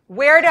say,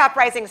 where do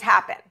uprisings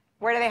happen?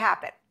 Where do they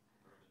happen?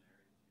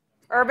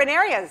 Urban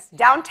areas,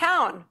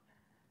 downtown.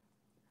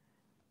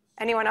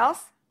 Anyone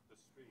else?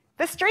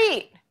 The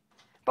street.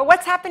 But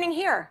what's happening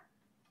here?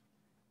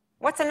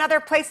 What's another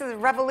place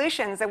of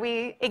revolutions that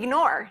we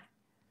ignore?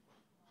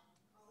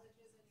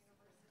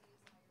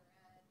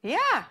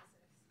 Yeah.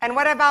 And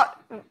what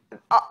about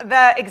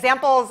the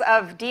examples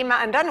of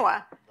Dima and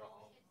Dunwa?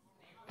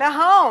 The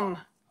home.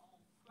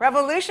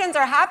 Revolutions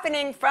are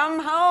happening from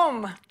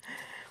home.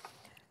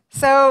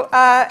 So,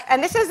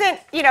 and this isn't,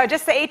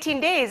 just the 18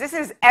 days. This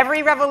is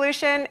every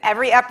revolution,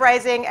 every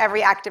uprising,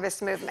 every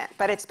activist movement,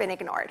 but it's been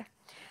ignored.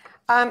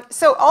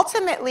 So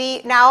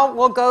ultimately, now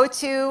we'll go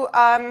to,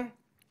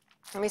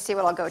 let me see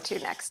what I'll go to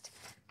next.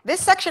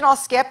 This section I'll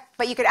skip,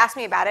 but you could ask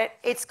me about it.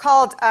 It's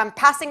called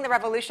Passing the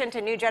Revolution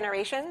to New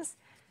Generations.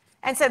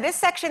 And so this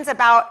section's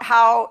about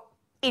how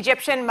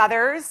Egyptian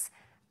mothers,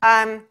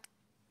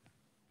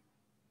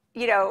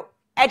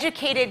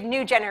 educated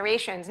new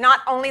generations,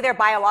 not only their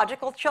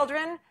biological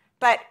children,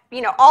 but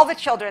all the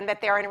children that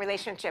they're in a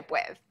relationship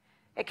with.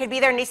 It could be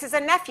their nieces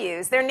and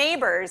nephews, their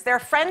neighbors, their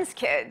friends'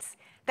 kids,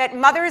 that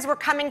mothers were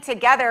coming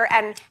together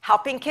and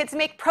helping kids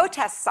make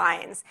protest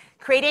signs,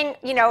 creating,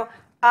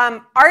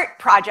 art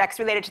projects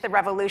related to the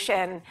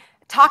revolution,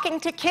 talking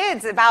to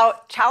kids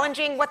about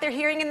challenging what they're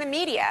hearing in the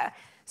media.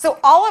 So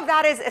all of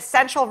that is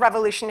essential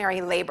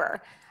revolutionary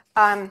labor.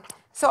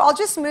 So I'll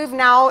just move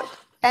now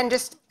and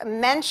just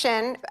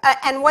mention,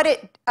 and what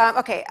it,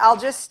 okay, I'll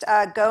just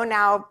go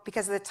now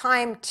because of the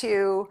time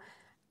to,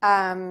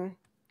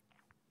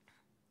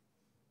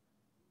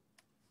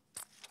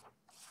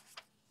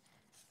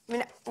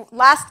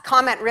 last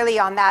comment really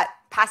on that,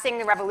 passing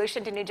the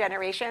revolution to new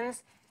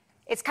generations.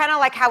 It's kind of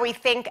like how we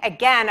think,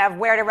 again, of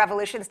where do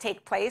revolutions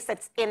take place.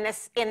 It's in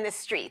the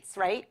streets,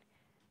 right?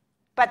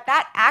 But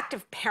that act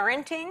of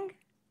parenting,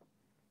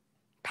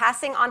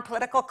 passing on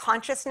political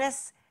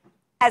consciousness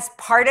as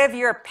part of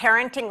your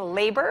parenting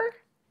labor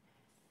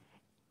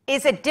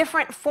is a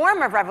different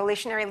form of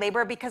revolutionary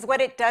labor, because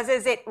what it does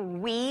is it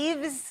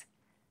weaves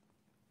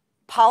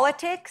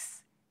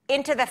politics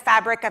into the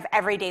fabric of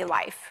everyday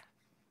life,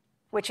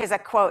 which is a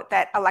quote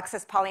that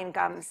Alexis Pauline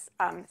Gumbs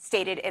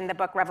stated in the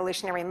book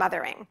Revolutionary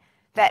Mothering,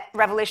 that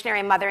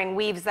revolutionary mothering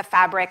weaves the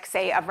fabric,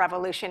 say, of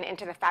revolution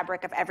into the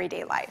fabric of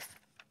everyday life.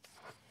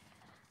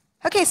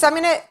 Okay, so I'm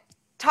going to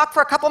talk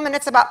for a couple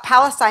minutes about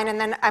Palestine, and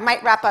then I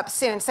might wrap up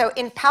soon. So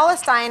in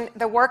Palestine,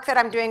 the work that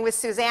I'm doing with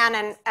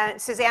Suzanne,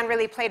 and Suzanne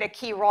really played a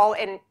key role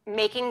in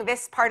making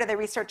this part of the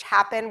research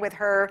happen with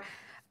her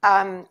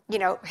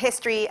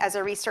history as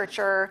a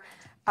researcher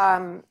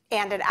and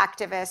an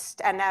activist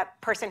and a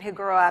person who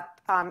grew up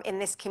in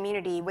this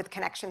community with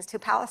connections to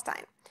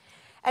Palestine.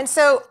 And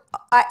so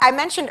I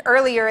mentioned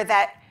earlier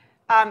that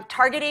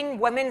targeting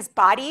women's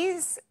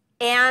bodies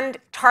and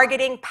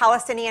targeting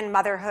Palestinian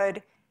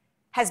motherhood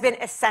has been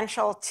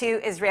essential to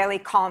Israeli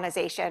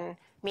colonization,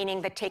 meaning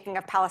the taking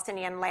of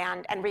Palestinian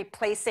land and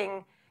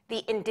replacing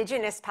the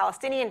indigenous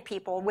Palestinian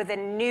people with a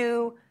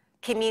new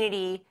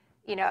community,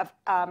 of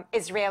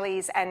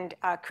Israelis, and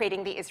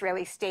creating the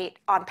Israeli state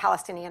on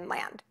Palestinian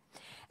land.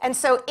 And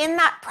so in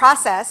that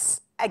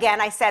process,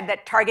 again, I said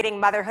that targeting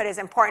motherhood is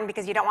important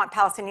because you don't want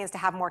Palestinians to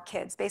have more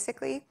kids,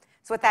 basically.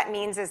 So what that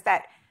means is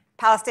that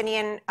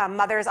Palestinian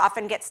mothers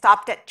often get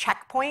stopped at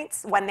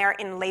checkpoints when they're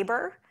in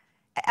labor,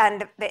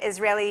 and the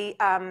Israeli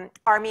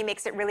army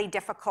makes it really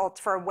difficult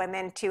for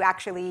women to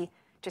actually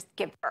just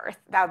give birth.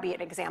 That would be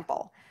an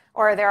example.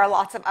 Or there are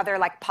lots of other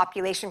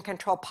population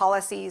control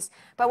policies.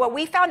 But what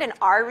we found in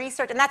our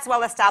research, and that's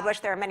well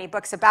established, there are many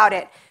books about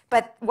it,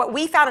 but what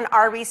we found in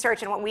our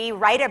research and what we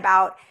write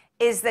about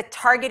is the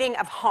targeting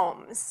of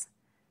homes.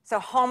 So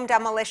home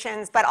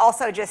demolitions, but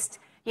also just,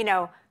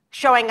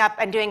 showing up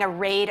and doing a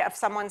raid of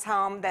someone's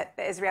home, that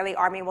the Israeli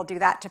army will do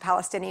that to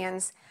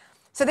Palestinians.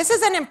 So this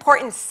is an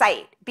important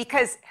site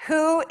because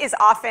who is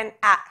often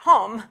at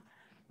home?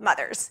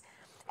 Mothers.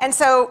 And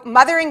so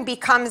mothering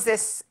becomes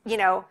this,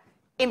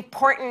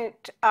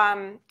 important,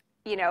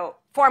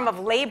 form of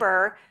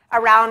labor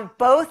around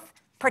both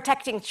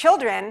protecting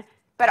children,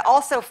 but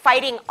also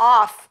fighting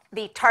off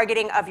the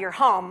targeting of your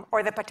home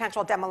or the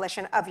potential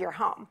demolition of your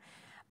home.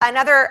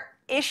 Another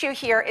issue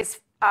here is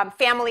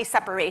family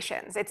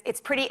separations.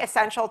 It's pretty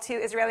essential to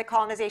Israeli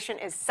colonization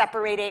is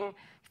separating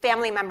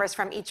family members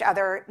from each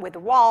other with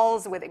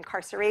walls, with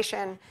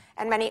incarceration,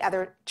 and many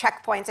other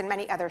checkpoints and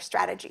many other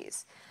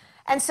strategies.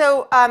 And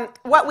so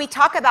what we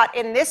talk about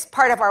in this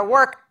part of our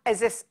work is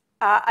this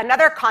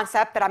another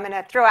concept that I'm going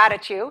to throw out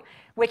at you,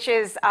 which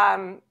is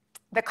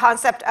the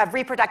concept of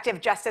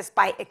reproductive justice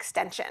by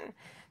extension.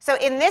 So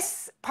in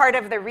this part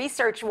of the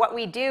research, what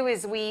we do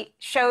is we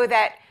show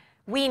that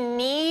we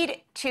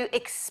need to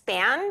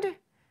expand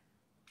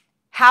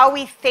how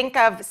we think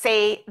of,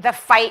 say, the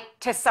fight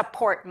to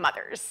support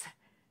mothers.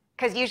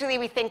 Because usually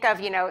we think of,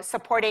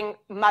 supporting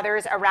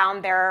mothers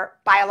around their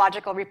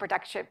biological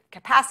reproductive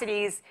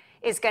capacities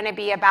is going to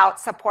be about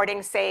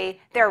supporting, say,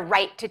 their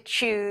right to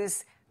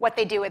choose what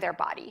they do with their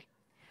body.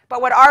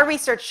 But what our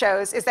research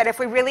shows is that if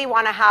we really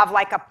want to have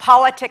like a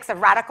politics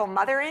of radical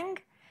mothering,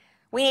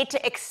 we need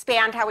to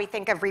expand how we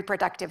think of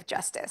reproductive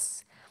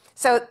justice.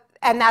 So,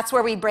 and that's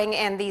where we bring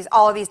in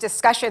all of these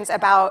discussions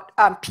about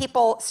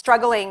people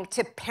struggling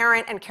to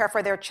parent and care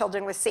for their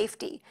children with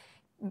safety,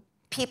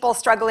 people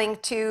struggling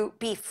to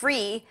be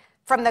free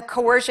from the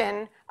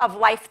coercion of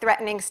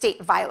life-threatening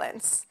state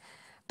violence.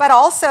 But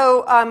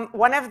also,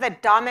 one of the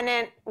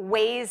dominant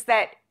ways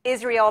that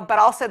Israel, but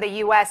also the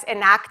US,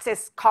 enacts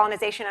this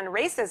colonization and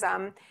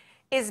racism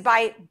is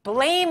by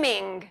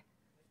blaming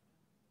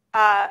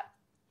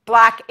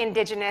Black,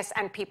 Indigenous,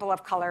 and people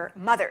of color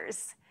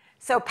mothers.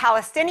 So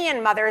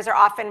Palestinian mothers are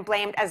often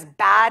blamed as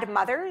bad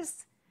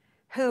mothers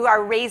who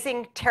are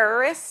raising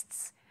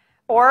terrorists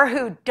or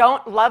who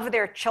don't love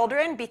their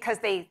children because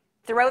they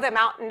throw them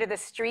out into the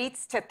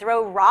streets to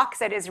throw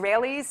rocks at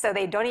Israelis so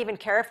they don't even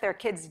care if their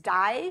kids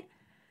die.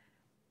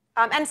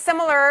 And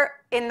similar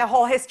in the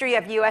whole history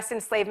of US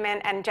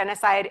enslavement and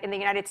genocide in the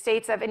United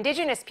States of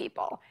indigenous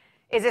people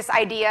is this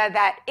idea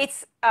that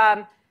it's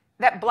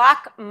that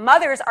Black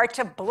mothers are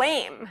to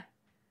blame,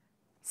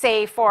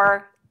 say,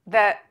 for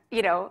the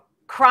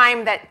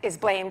crime that is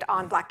blamed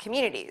on Black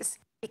communities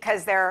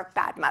because they're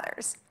bad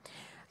mothers.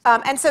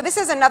 And so this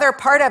is another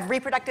part of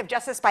reproductive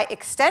justice by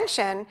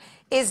extension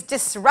is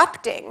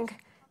disrupting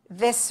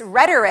this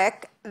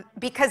rhetoric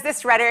because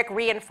this rhetoric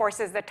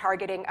reinforces the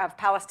targeting of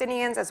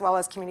Palestinians as well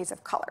as communities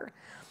of color.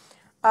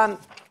 And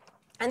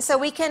so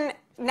we can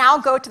now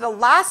go to the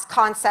last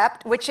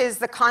concept, which is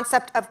the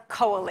concept of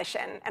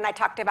coalition. And I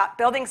talked about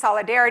building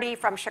solidarity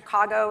from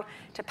Chicago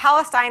to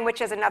Palestine,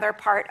 which is another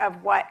part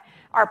of what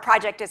our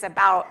project is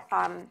about,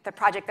 the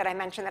project that I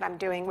mentioned that I'm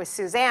doing with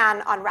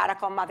Suzanne on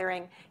radical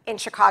mothering in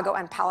Chicago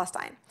and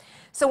Palestine.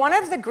 So one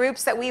of the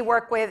groups that we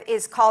work with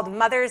is called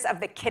Mothers of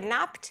the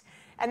Kidnapped.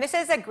 And this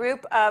is a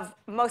group of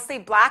mostly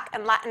Black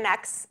and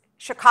Latinx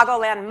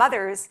Chicagoland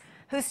mothers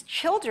whose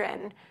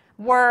children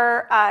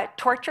were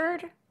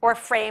tortured or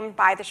framed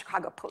by the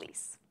Chicago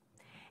police.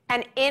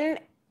 And in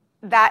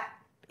that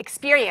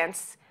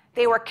experience,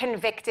 they were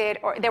convicted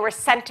or they were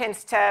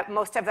sentenced to,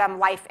 most of them,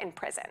 life in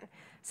prison.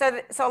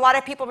 So a lot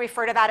of people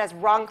refer to that as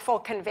wrongful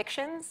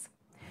convictions.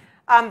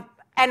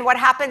 And what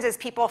happens is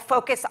people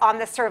focus on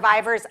the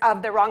survivors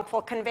of the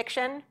wrongful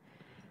conviction.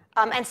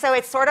 And so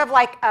it's sort of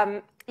like,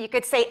 you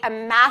could say, a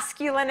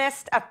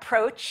masculinist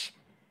approach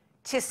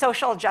to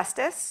social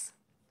justice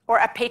or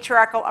a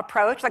patriarchal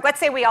approach. Like, let's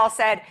say we all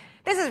said,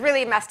 this is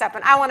really messed up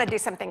and I want to do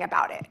something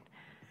about it.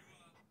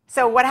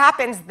 So what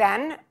happens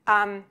then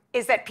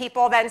is that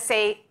people then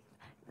say,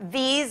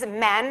 these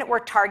men were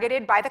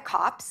targeted by the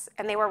cops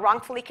and they were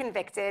wrongfully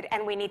convicted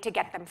and we need to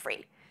get them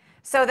free.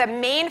 So the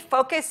main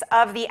focus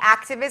of the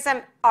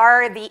activism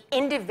are the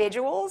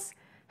individuals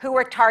who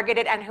were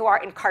targeted and who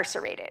are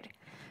incarcerated.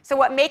 So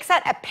what makes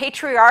that a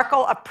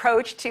patriarchal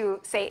approach to,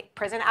 say,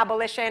 prison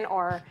abolition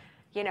or,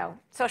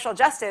 social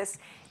justice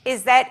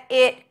is that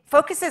it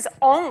focuses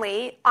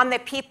only on the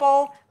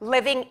people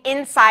living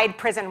inside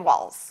prison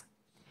walls.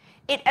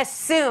 It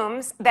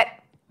assumes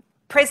that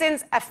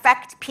prisons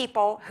affect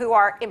people who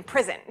are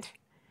imprisoned.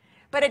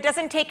 But it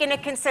doesn't take into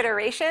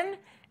consideration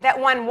that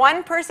when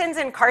one person's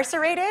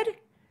incarcerated,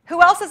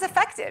 who else is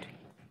affected?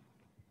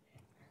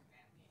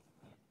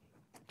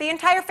 The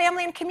entire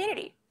family and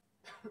community.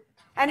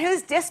 And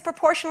who's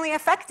disproportionately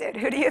affected?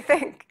 Who do you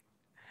think?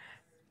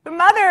 The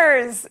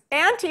mothers,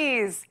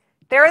 aunties.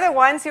 They're the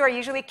ones who are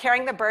usually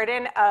carrying the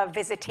burden of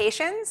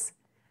visitations.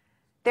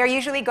 They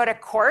usually go to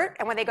court,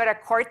 and when they go to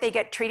court, they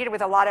get treated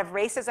with a lot of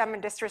racism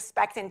and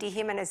disrespect and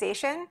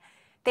dehumanization.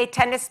 They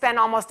tend to spend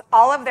almost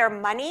all of their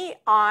money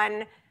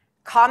on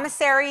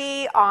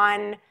commissary,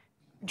 on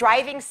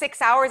driving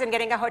 6 hours and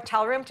getting a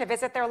hotel room to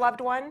visit their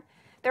loved one.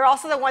 They're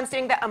also the ones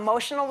doing the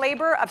emotional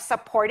labor of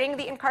supporting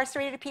the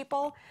incarcerated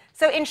people.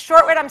 So in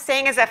short, what I'm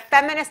saying is a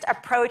feminist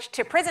approach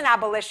to prison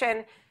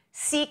abolition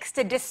seeks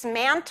to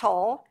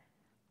dismantle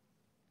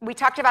we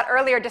talked about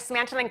earlier,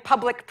 dismantling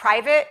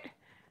public-private,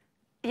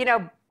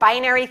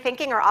 binary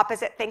thinking or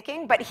opposite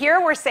thinking. But here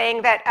we're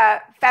saying that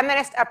a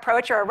feminist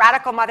approach or a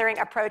radical mothering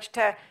approach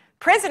to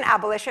prison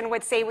abolition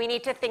would say we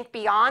need to think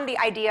beyond the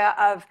idea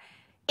of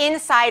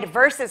inside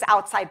versus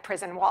outside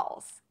prison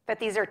walls, that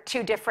these are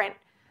two different,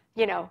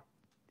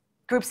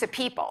 groups of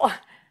people.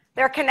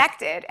 They're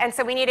connected, and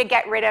so we need to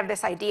get rid of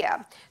this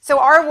idea. So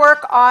our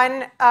work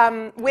on,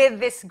 with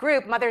this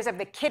group, Mothers of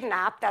the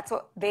Kidnapped, that's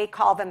what they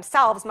call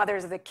themselves,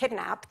 Mothers of the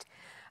Kidnapped.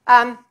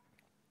 I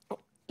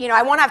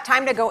won't have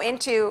time to go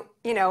into,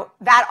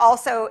 that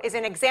also is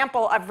an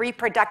example of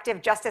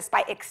reproductive justice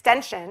by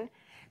extension,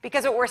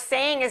 because what we're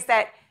saying is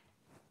that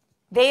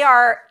they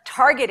are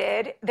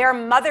targeted, their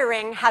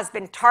mothering has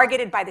been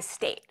targeted by the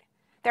state.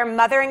 Their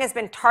mothering has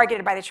been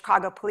targeted by the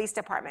Chicago Police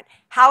Department.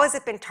 How has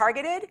it been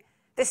targeted?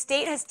 The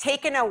state has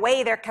taken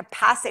away their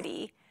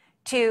capacity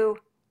to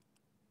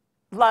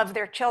love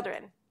their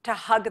children, to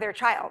hug their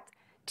child,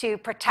 to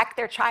protect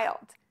their child,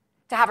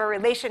 to have a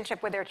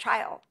relationship with their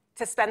child,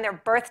 to spend their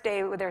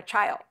birthday with their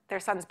child, their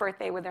son's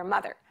birthday with their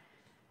mother.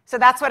 So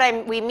that's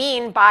what we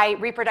mean by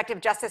reproductive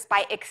justice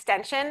by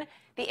extension.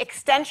 The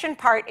extension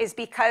part is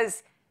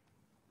because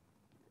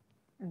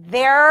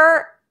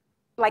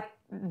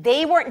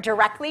they weren't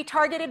directly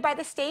targeted by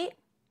the state,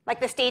 like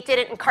the state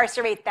didn't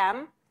incarcerate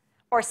them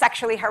or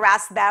sexually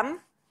harass them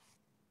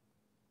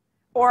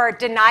or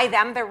deny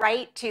them the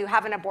right to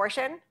have an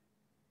abortion.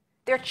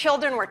 Their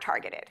children were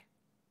targeted.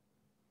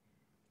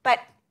 But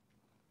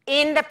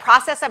in the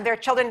process of their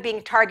children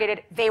being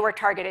targeted, they were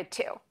targeted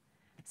too.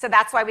 So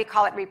that's why we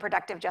call it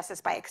reproductive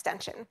justice by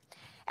extension.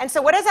 And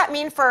so what does that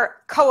mean for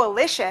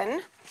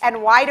coalition?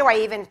 And why do I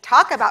even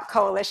talk about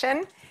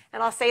coalition?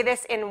 And I'll say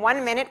this in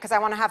 1 minute because I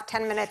want to have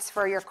 10 minutes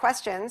for your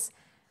questions.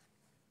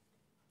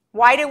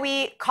 Why do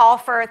we call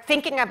for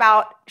thinking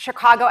about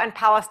Chicago and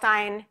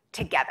Palestine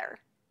together?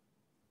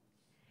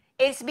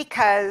 It's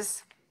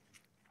because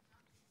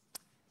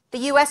the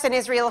US and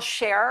Israel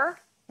share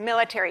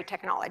military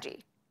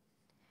technology.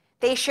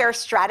 They share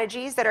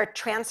strategies that are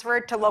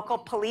transferred to local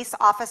police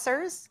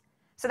officers.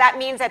 So that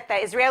means that the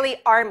Israeli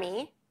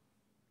army,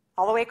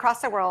 all the way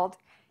across the world,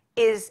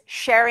 is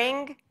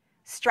sharing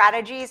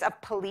strategies of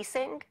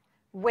policing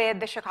with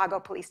the Chicago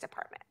Police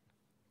Department.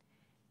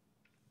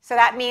 So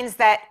that means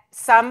that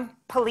some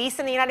police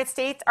in the United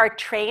States are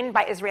trained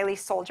by Israeli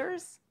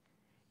soldiers.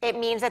 It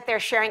means that they're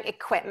sharing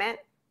equipment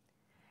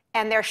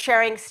and they're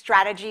sharing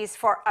strategies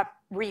for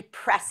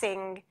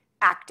repressing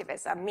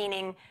activism,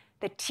 meaning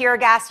the tear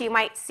gas you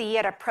might see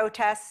at a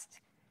protest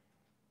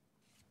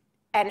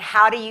and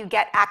how do you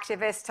get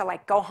activists to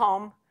go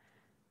home.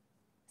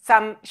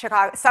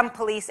 Some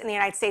police in the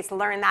United States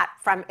learn that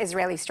from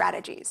Israeli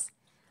strategies.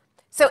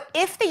 So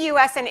if the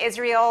US and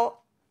Israel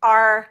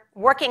are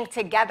working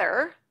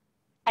together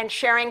and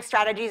sharing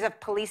strategies of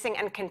policing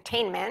and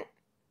containment,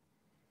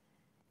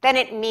 then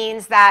it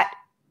means that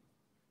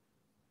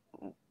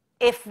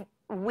if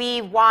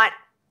we want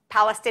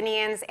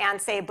Palestinians and,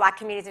 say, Black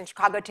communities in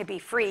Chicago to be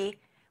free,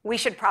 we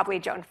should probably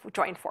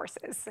join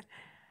forces.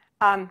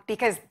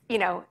 Because,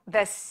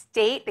 the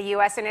state, the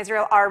US and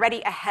Israel are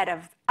already ahead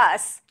of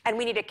us, and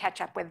we need to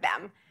catch up with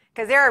them.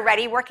 Because they're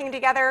already working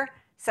together,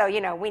 so,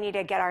 we need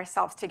to get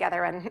ourselves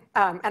together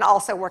and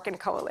also work in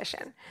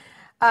coalition.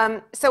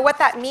 So what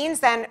that means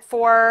then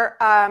for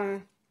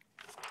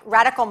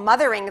radical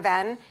mothering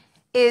then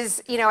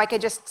is, I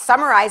could just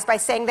summarize by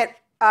saying that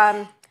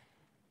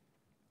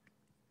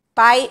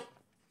by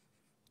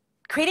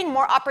creating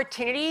more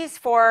opportunities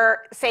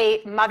for,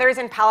 say, mothers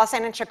in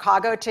Palestine and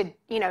Chicago to,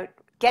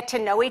 get to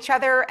know each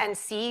other and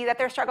see that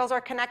their struggles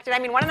are connected. I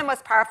mean, one of the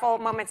most powerful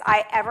moments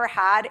I ever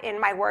had in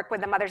my work with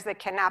the Mothers of the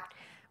Kidnapped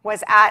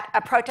was at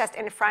a protest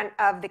in front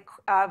of the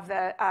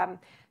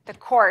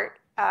court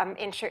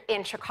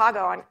in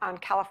Chicago on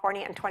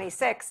California and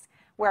 26th,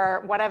 where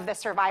one of the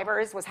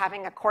survivors was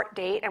having a court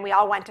date, and we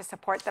all went to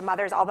support the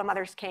mothers. All the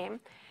mothers came.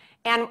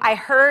 And I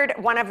heard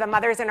one of the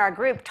mothers in our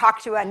group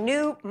talk to a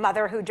new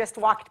mother who just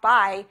walked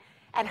by,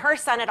 and her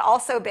son had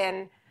also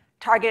been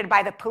targeted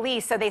by the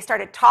police, so they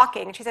started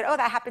talking. And she said, "Oh,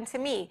 that happened to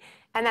me."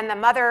 And then the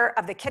mother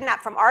of the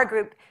kidnapped from our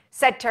group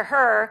said to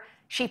her,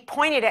 she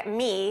pointed at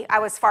me. I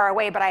was far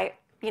away, but I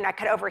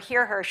could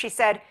overhear her. She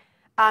said,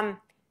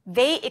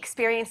 they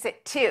experienced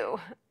it too.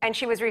 And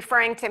she was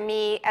referring to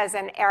me as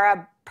an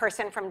Arab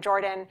person from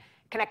Jordan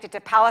connected to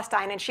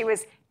Palestine. And she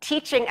was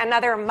teaching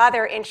another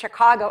mother in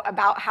Chicago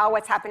about how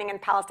what's happening in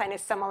Palestine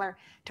is similar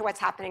to what's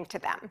happening to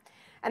them.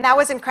 And that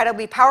was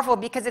incredibly powerful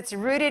because it's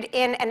rooted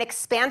in an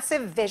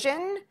expansive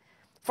vision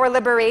for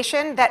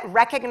liberation that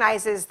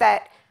recognizes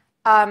that,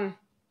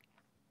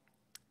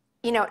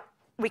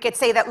 we could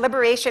say that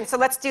liberation, so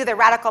let's do the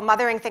radical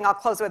mothering thing, I'll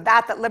close with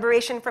that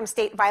liberation from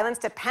state violence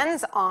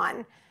depends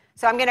on,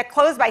 so I'm gonna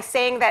close by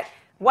saying that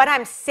what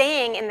I'm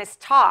saying in this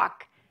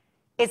talk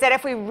is that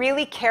if we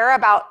really care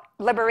about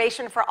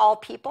liberation for all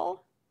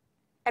people,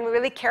 and we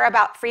really care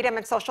about freedom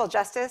and social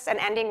justice and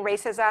ending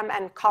racism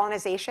and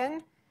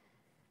colonization,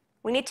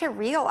 we need to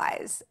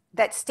realize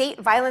that state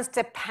violence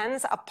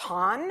depends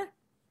upon,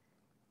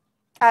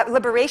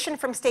 liberation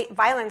from state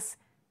violence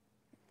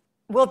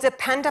will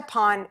depend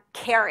upon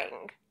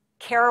caring,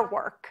 care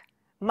work,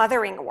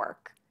 mothering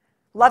work,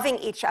 loving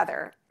each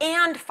other,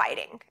 and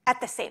fighting at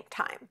the same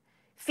time,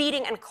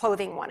 feeding and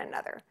clothing one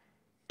another,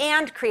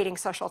 and creating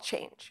social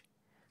change,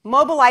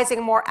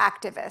 mobilizing more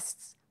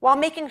activists while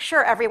making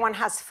sure everyone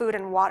has food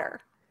and water.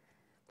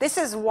 This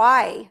is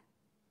why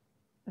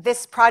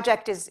this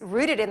project is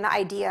rooted in the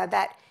idea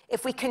that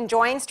if we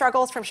conjoin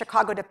struggles from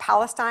Chicago to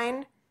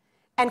Palestine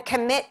and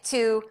commit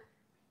to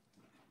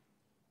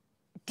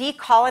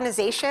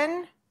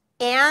decolonization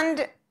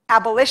and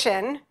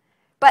abolition,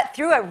 but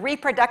through a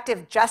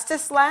reproductive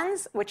justice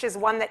lens, which is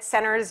one that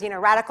centers,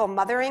 radical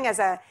mothering as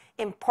an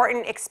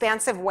important,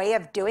 expansive way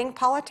of doing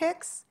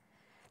politics,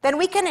 then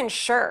we can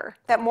ensure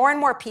that more and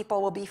more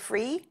people will be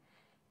free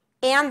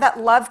and that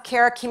love,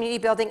 care, community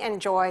building,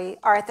 and joy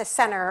are at the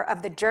center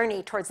of the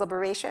journey towards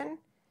liberation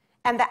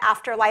and the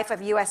afterlife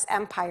of US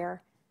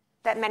empire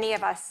that many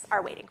of us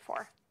are waiting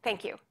for.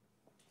 Thank you.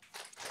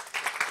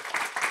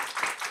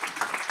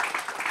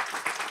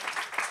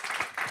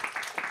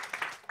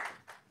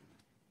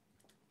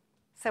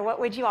 So what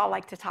would you all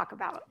like to talk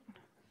about?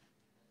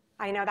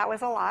 I know that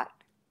was a lot.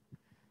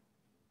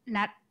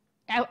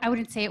 I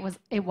wouldn't say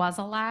it was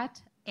a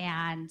lot,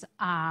 and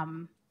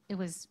it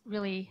was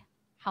really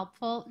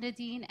helpful,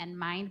 Nadine, and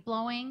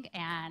mind-blowing,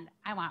 and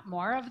I want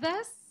more of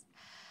this.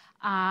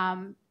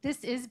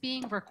 This is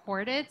being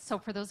recorded, so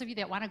for those of you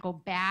that want to go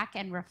back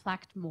and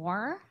reflect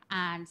more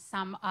on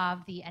some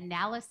of the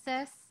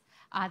analysis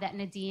that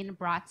Nadine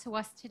brought to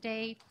us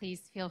today,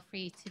 please feel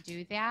free to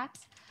do that.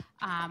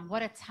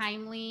 What a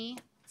timely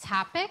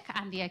topic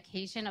on the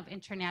occasion of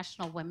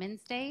International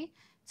Women's Day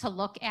to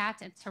look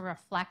at and to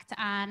reflect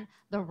on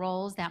the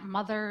roles that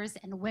mothers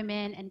and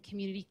women and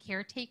community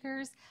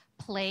caretakers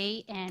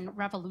play in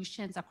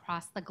revolutions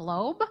across the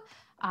globe,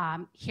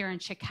 here in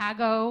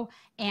Chicago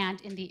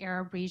and in the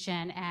Arab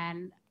region.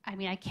 And I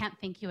mean, I can't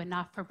thank you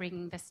enough for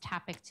bringing this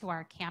topic to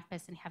our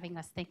campus and having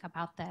us think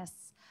about this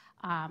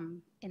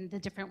in the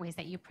different ways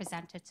that you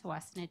presented to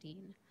us,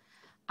 Nadine.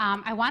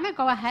 I want to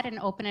go ahead and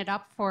open it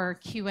up for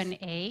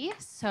Q&A.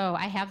 So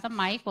I have the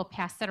mic. We'll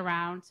pass it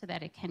around so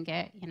that it can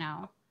get,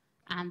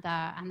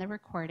 on the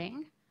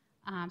recording.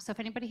 So if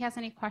anybody has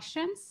any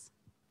questions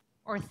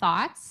or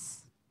thoughts.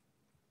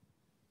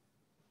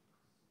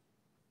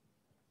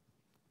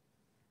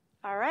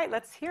 All right,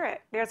 let's hear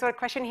it. There's a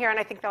question here, and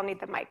I think they'll need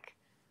the mic.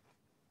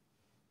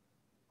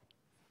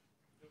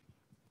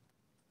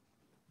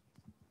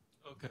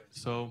 Okay,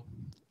 so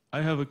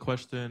I have a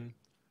question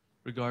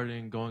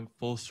regarding going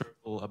full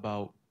circle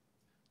about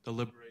the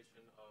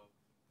liberation of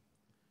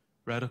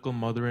radical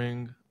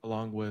mothering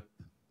along with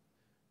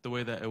the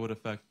way that it would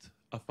affect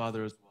a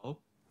father as well.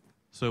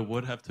 So it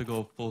would have to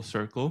go full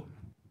circle,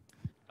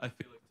 I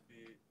feel like, to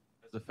be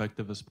as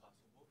effective as possible.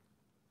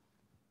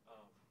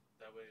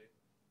 That way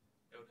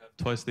it would have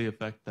twice the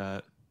effect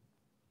that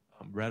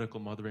radical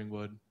mothering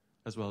would,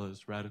 as well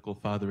as radical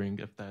fathering,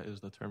 if that is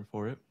the term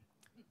for it.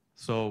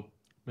 So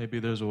maybe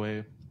there's a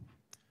way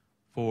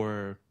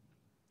for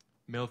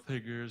male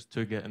figures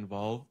to get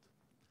involved.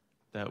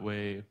 That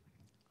way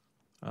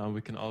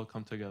we can all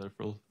come together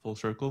full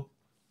circle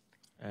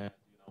and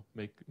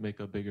make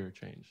a bigger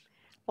change.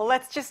 Well,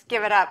 let's just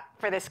give it up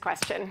for this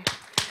question.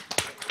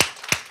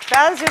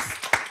 That was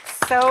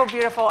just so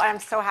beautiful. I'm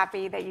so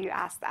happy that you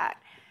asked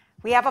that.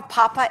 We have a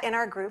papa in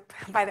our group,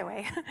 by the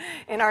way.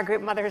 In our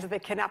group, Mothers of the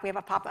Kidnapped, we have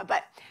a papa.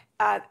 But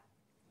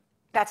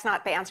that's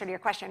not the answer to your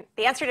question.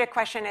 The answer to your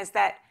question is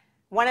that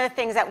one of the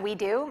things that we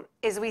do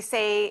is we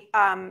say,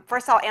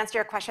 first I'll answer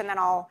your question, then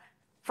I'll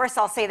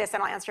say this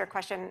and I'll answer your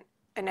question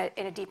in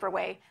a deeper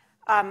way.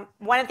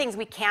 One of the things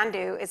we can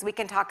do is we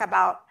can talk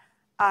about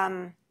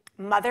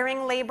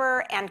mothering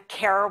labor and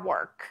care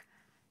work.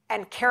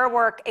 And care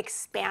work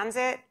expands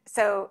it.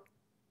 So,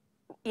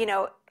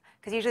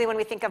 because usually when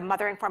we think of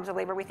mothering forms of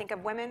labor, we think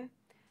of women.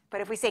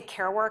 But if we say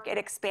care work, it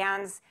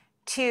expands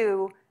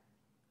to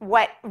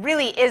what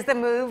really is the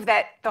move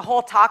that the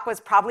whole talk was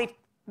probably,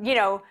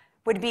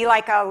 would be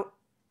like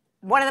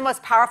one of the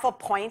most powerful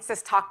points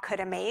this talk could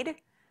have made.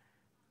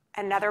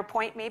 Another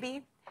point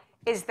maybe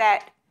is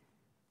that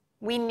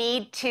we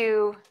need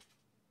to,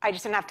 I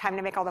just didn't have time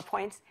to make all the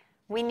points.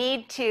 We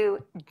need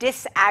to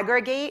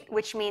disaggregate,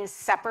 which means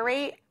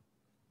separate,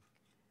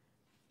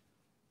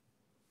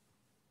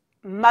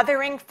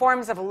 mothering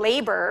forms of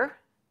labor.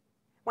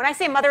 When I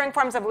say mothering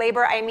forms of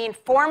labor, I mean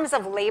forms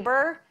of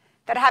labor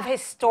that have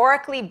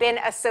historically been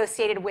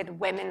associated with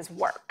women's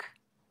work.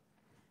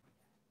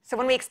 So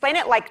when we explain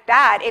it like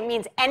that, it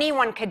means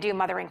anyone could do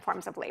mothering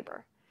forms of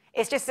labor.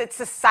 It's just that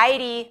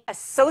society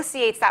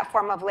associates that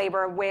form of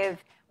labor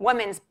with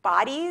women's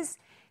bodies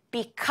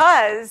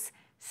because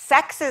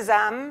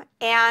sexism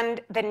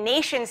and the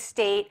nation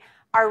state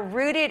are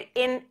rooted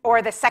in,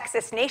 or the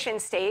sexist nation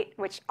state,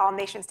 which all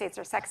nation states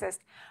are sexist,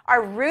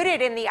 are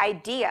rooted in the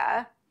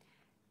idea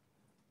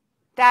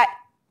that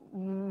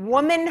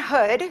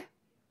womanhood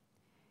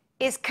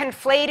is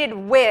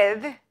conflated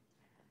with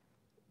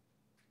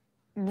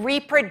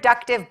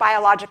reproductive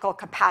biological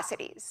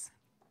capacities.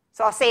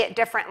 So I'll say it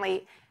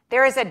differently.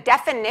 There is a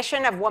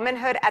definition of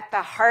womanhood at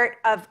the heart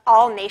of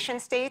all nation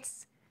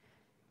states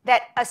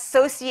that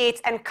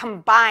associates and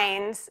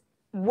combines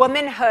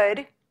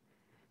womanhood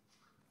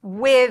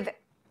with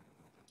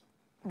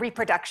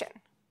reproduction.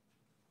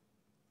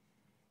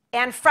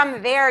 And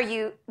from there,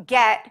 you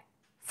get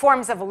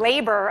forms of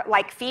labor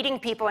like feeding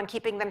people and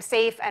keeping them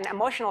safe and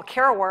emotional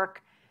care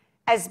work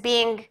as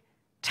being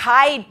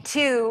tied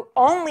to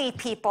only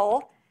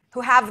people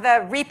who have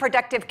the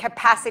reproductive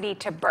capacity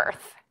to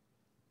birth.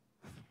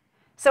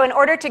 So in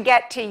order to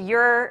get to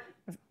your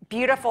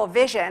beautiful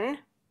vision,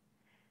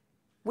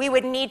 we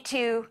would need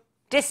to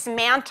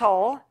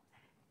dismantle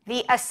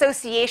the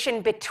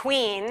association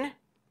between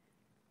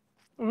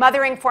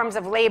mothering forms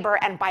of labor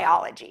and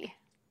biology.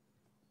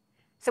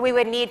 So we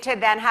would need to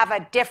then have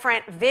a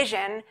different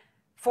vision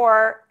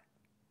for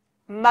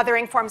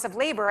mothering forms of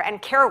labor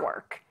and care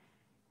work.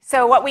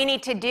 So what we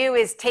need to do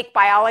is take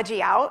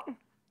biology out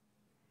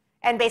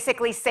and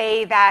basically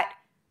say that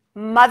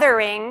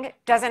mothering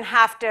doesn't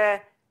have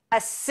to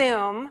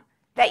assume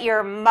that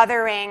you're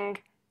mothering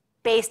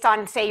based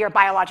on, say, your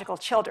biological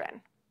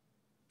children.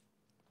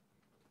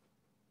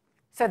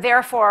 So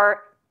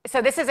therefore,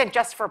 so this isn't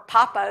just for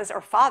papas or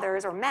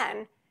fathers or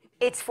men.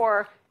 It's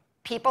for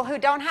people who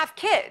don't have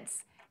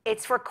kids.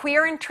 It's for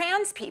queer and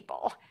trans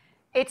people.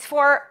 It's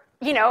for,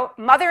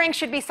 mothering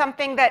should be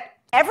something that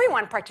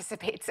everyone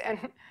participates in,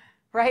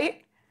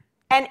 right?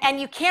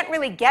 And you can't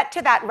really get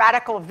to that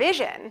radical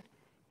vision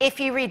if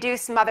you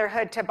reduce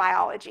motherhood to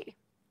biology.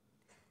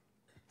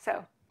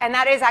 So, and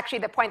that is actually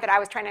the point that I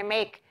was trying to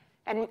make.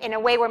 And in a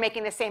way, we're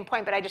making the same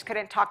point, but I just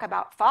couldn't talk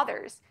about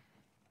fathers.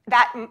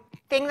 That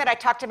thing that I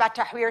talked about,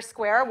 Tahrir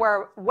Square,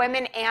 where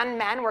women and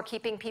men were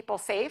keeping people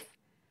safe,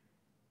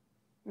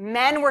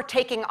 men were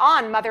taking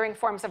on mothering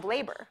forms of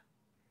labor.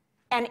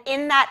 And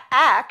in that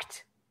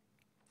act,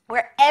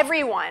 where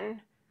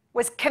everyone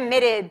was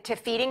committed to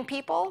feeding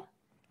people,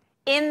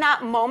 in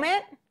that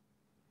moment,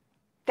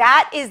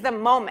 that is the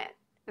moment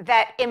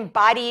that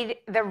embodied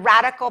the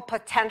radical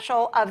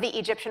potential of the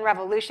Egyptian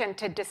revolution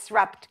to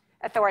disrupt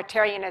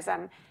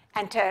authoritarianism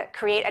and to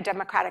create a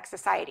democratic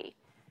society.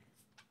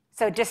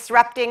 So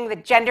disrupting the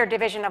gender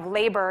division of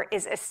labor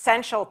is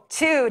essential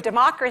to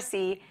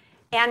democracy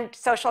and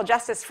social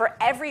justice for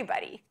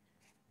everybody.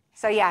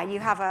 So yeah, you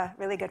have a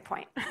really good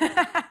point.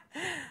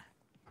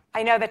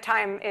 I know the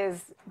time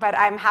is, but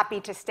I'm happy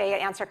to stay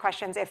and answer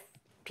questions if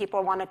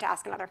people wanted to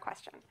ask another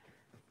question.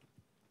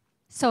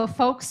 So if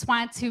folks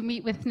want to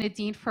meet with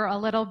Nadine for a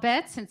little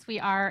bit, since we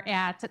are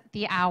at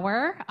the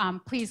hour,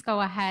 please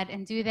go ahead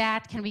and do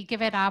that. Can we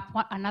give it up?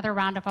 Another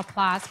round of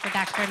applause for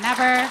Dr.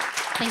 Naber.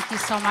 Thank you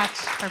so much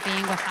for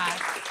being with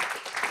us.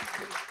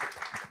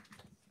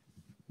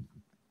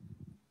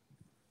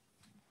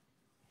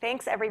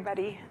 Thanks,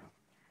 everybody.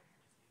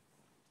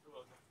 You're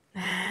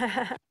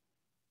welcome.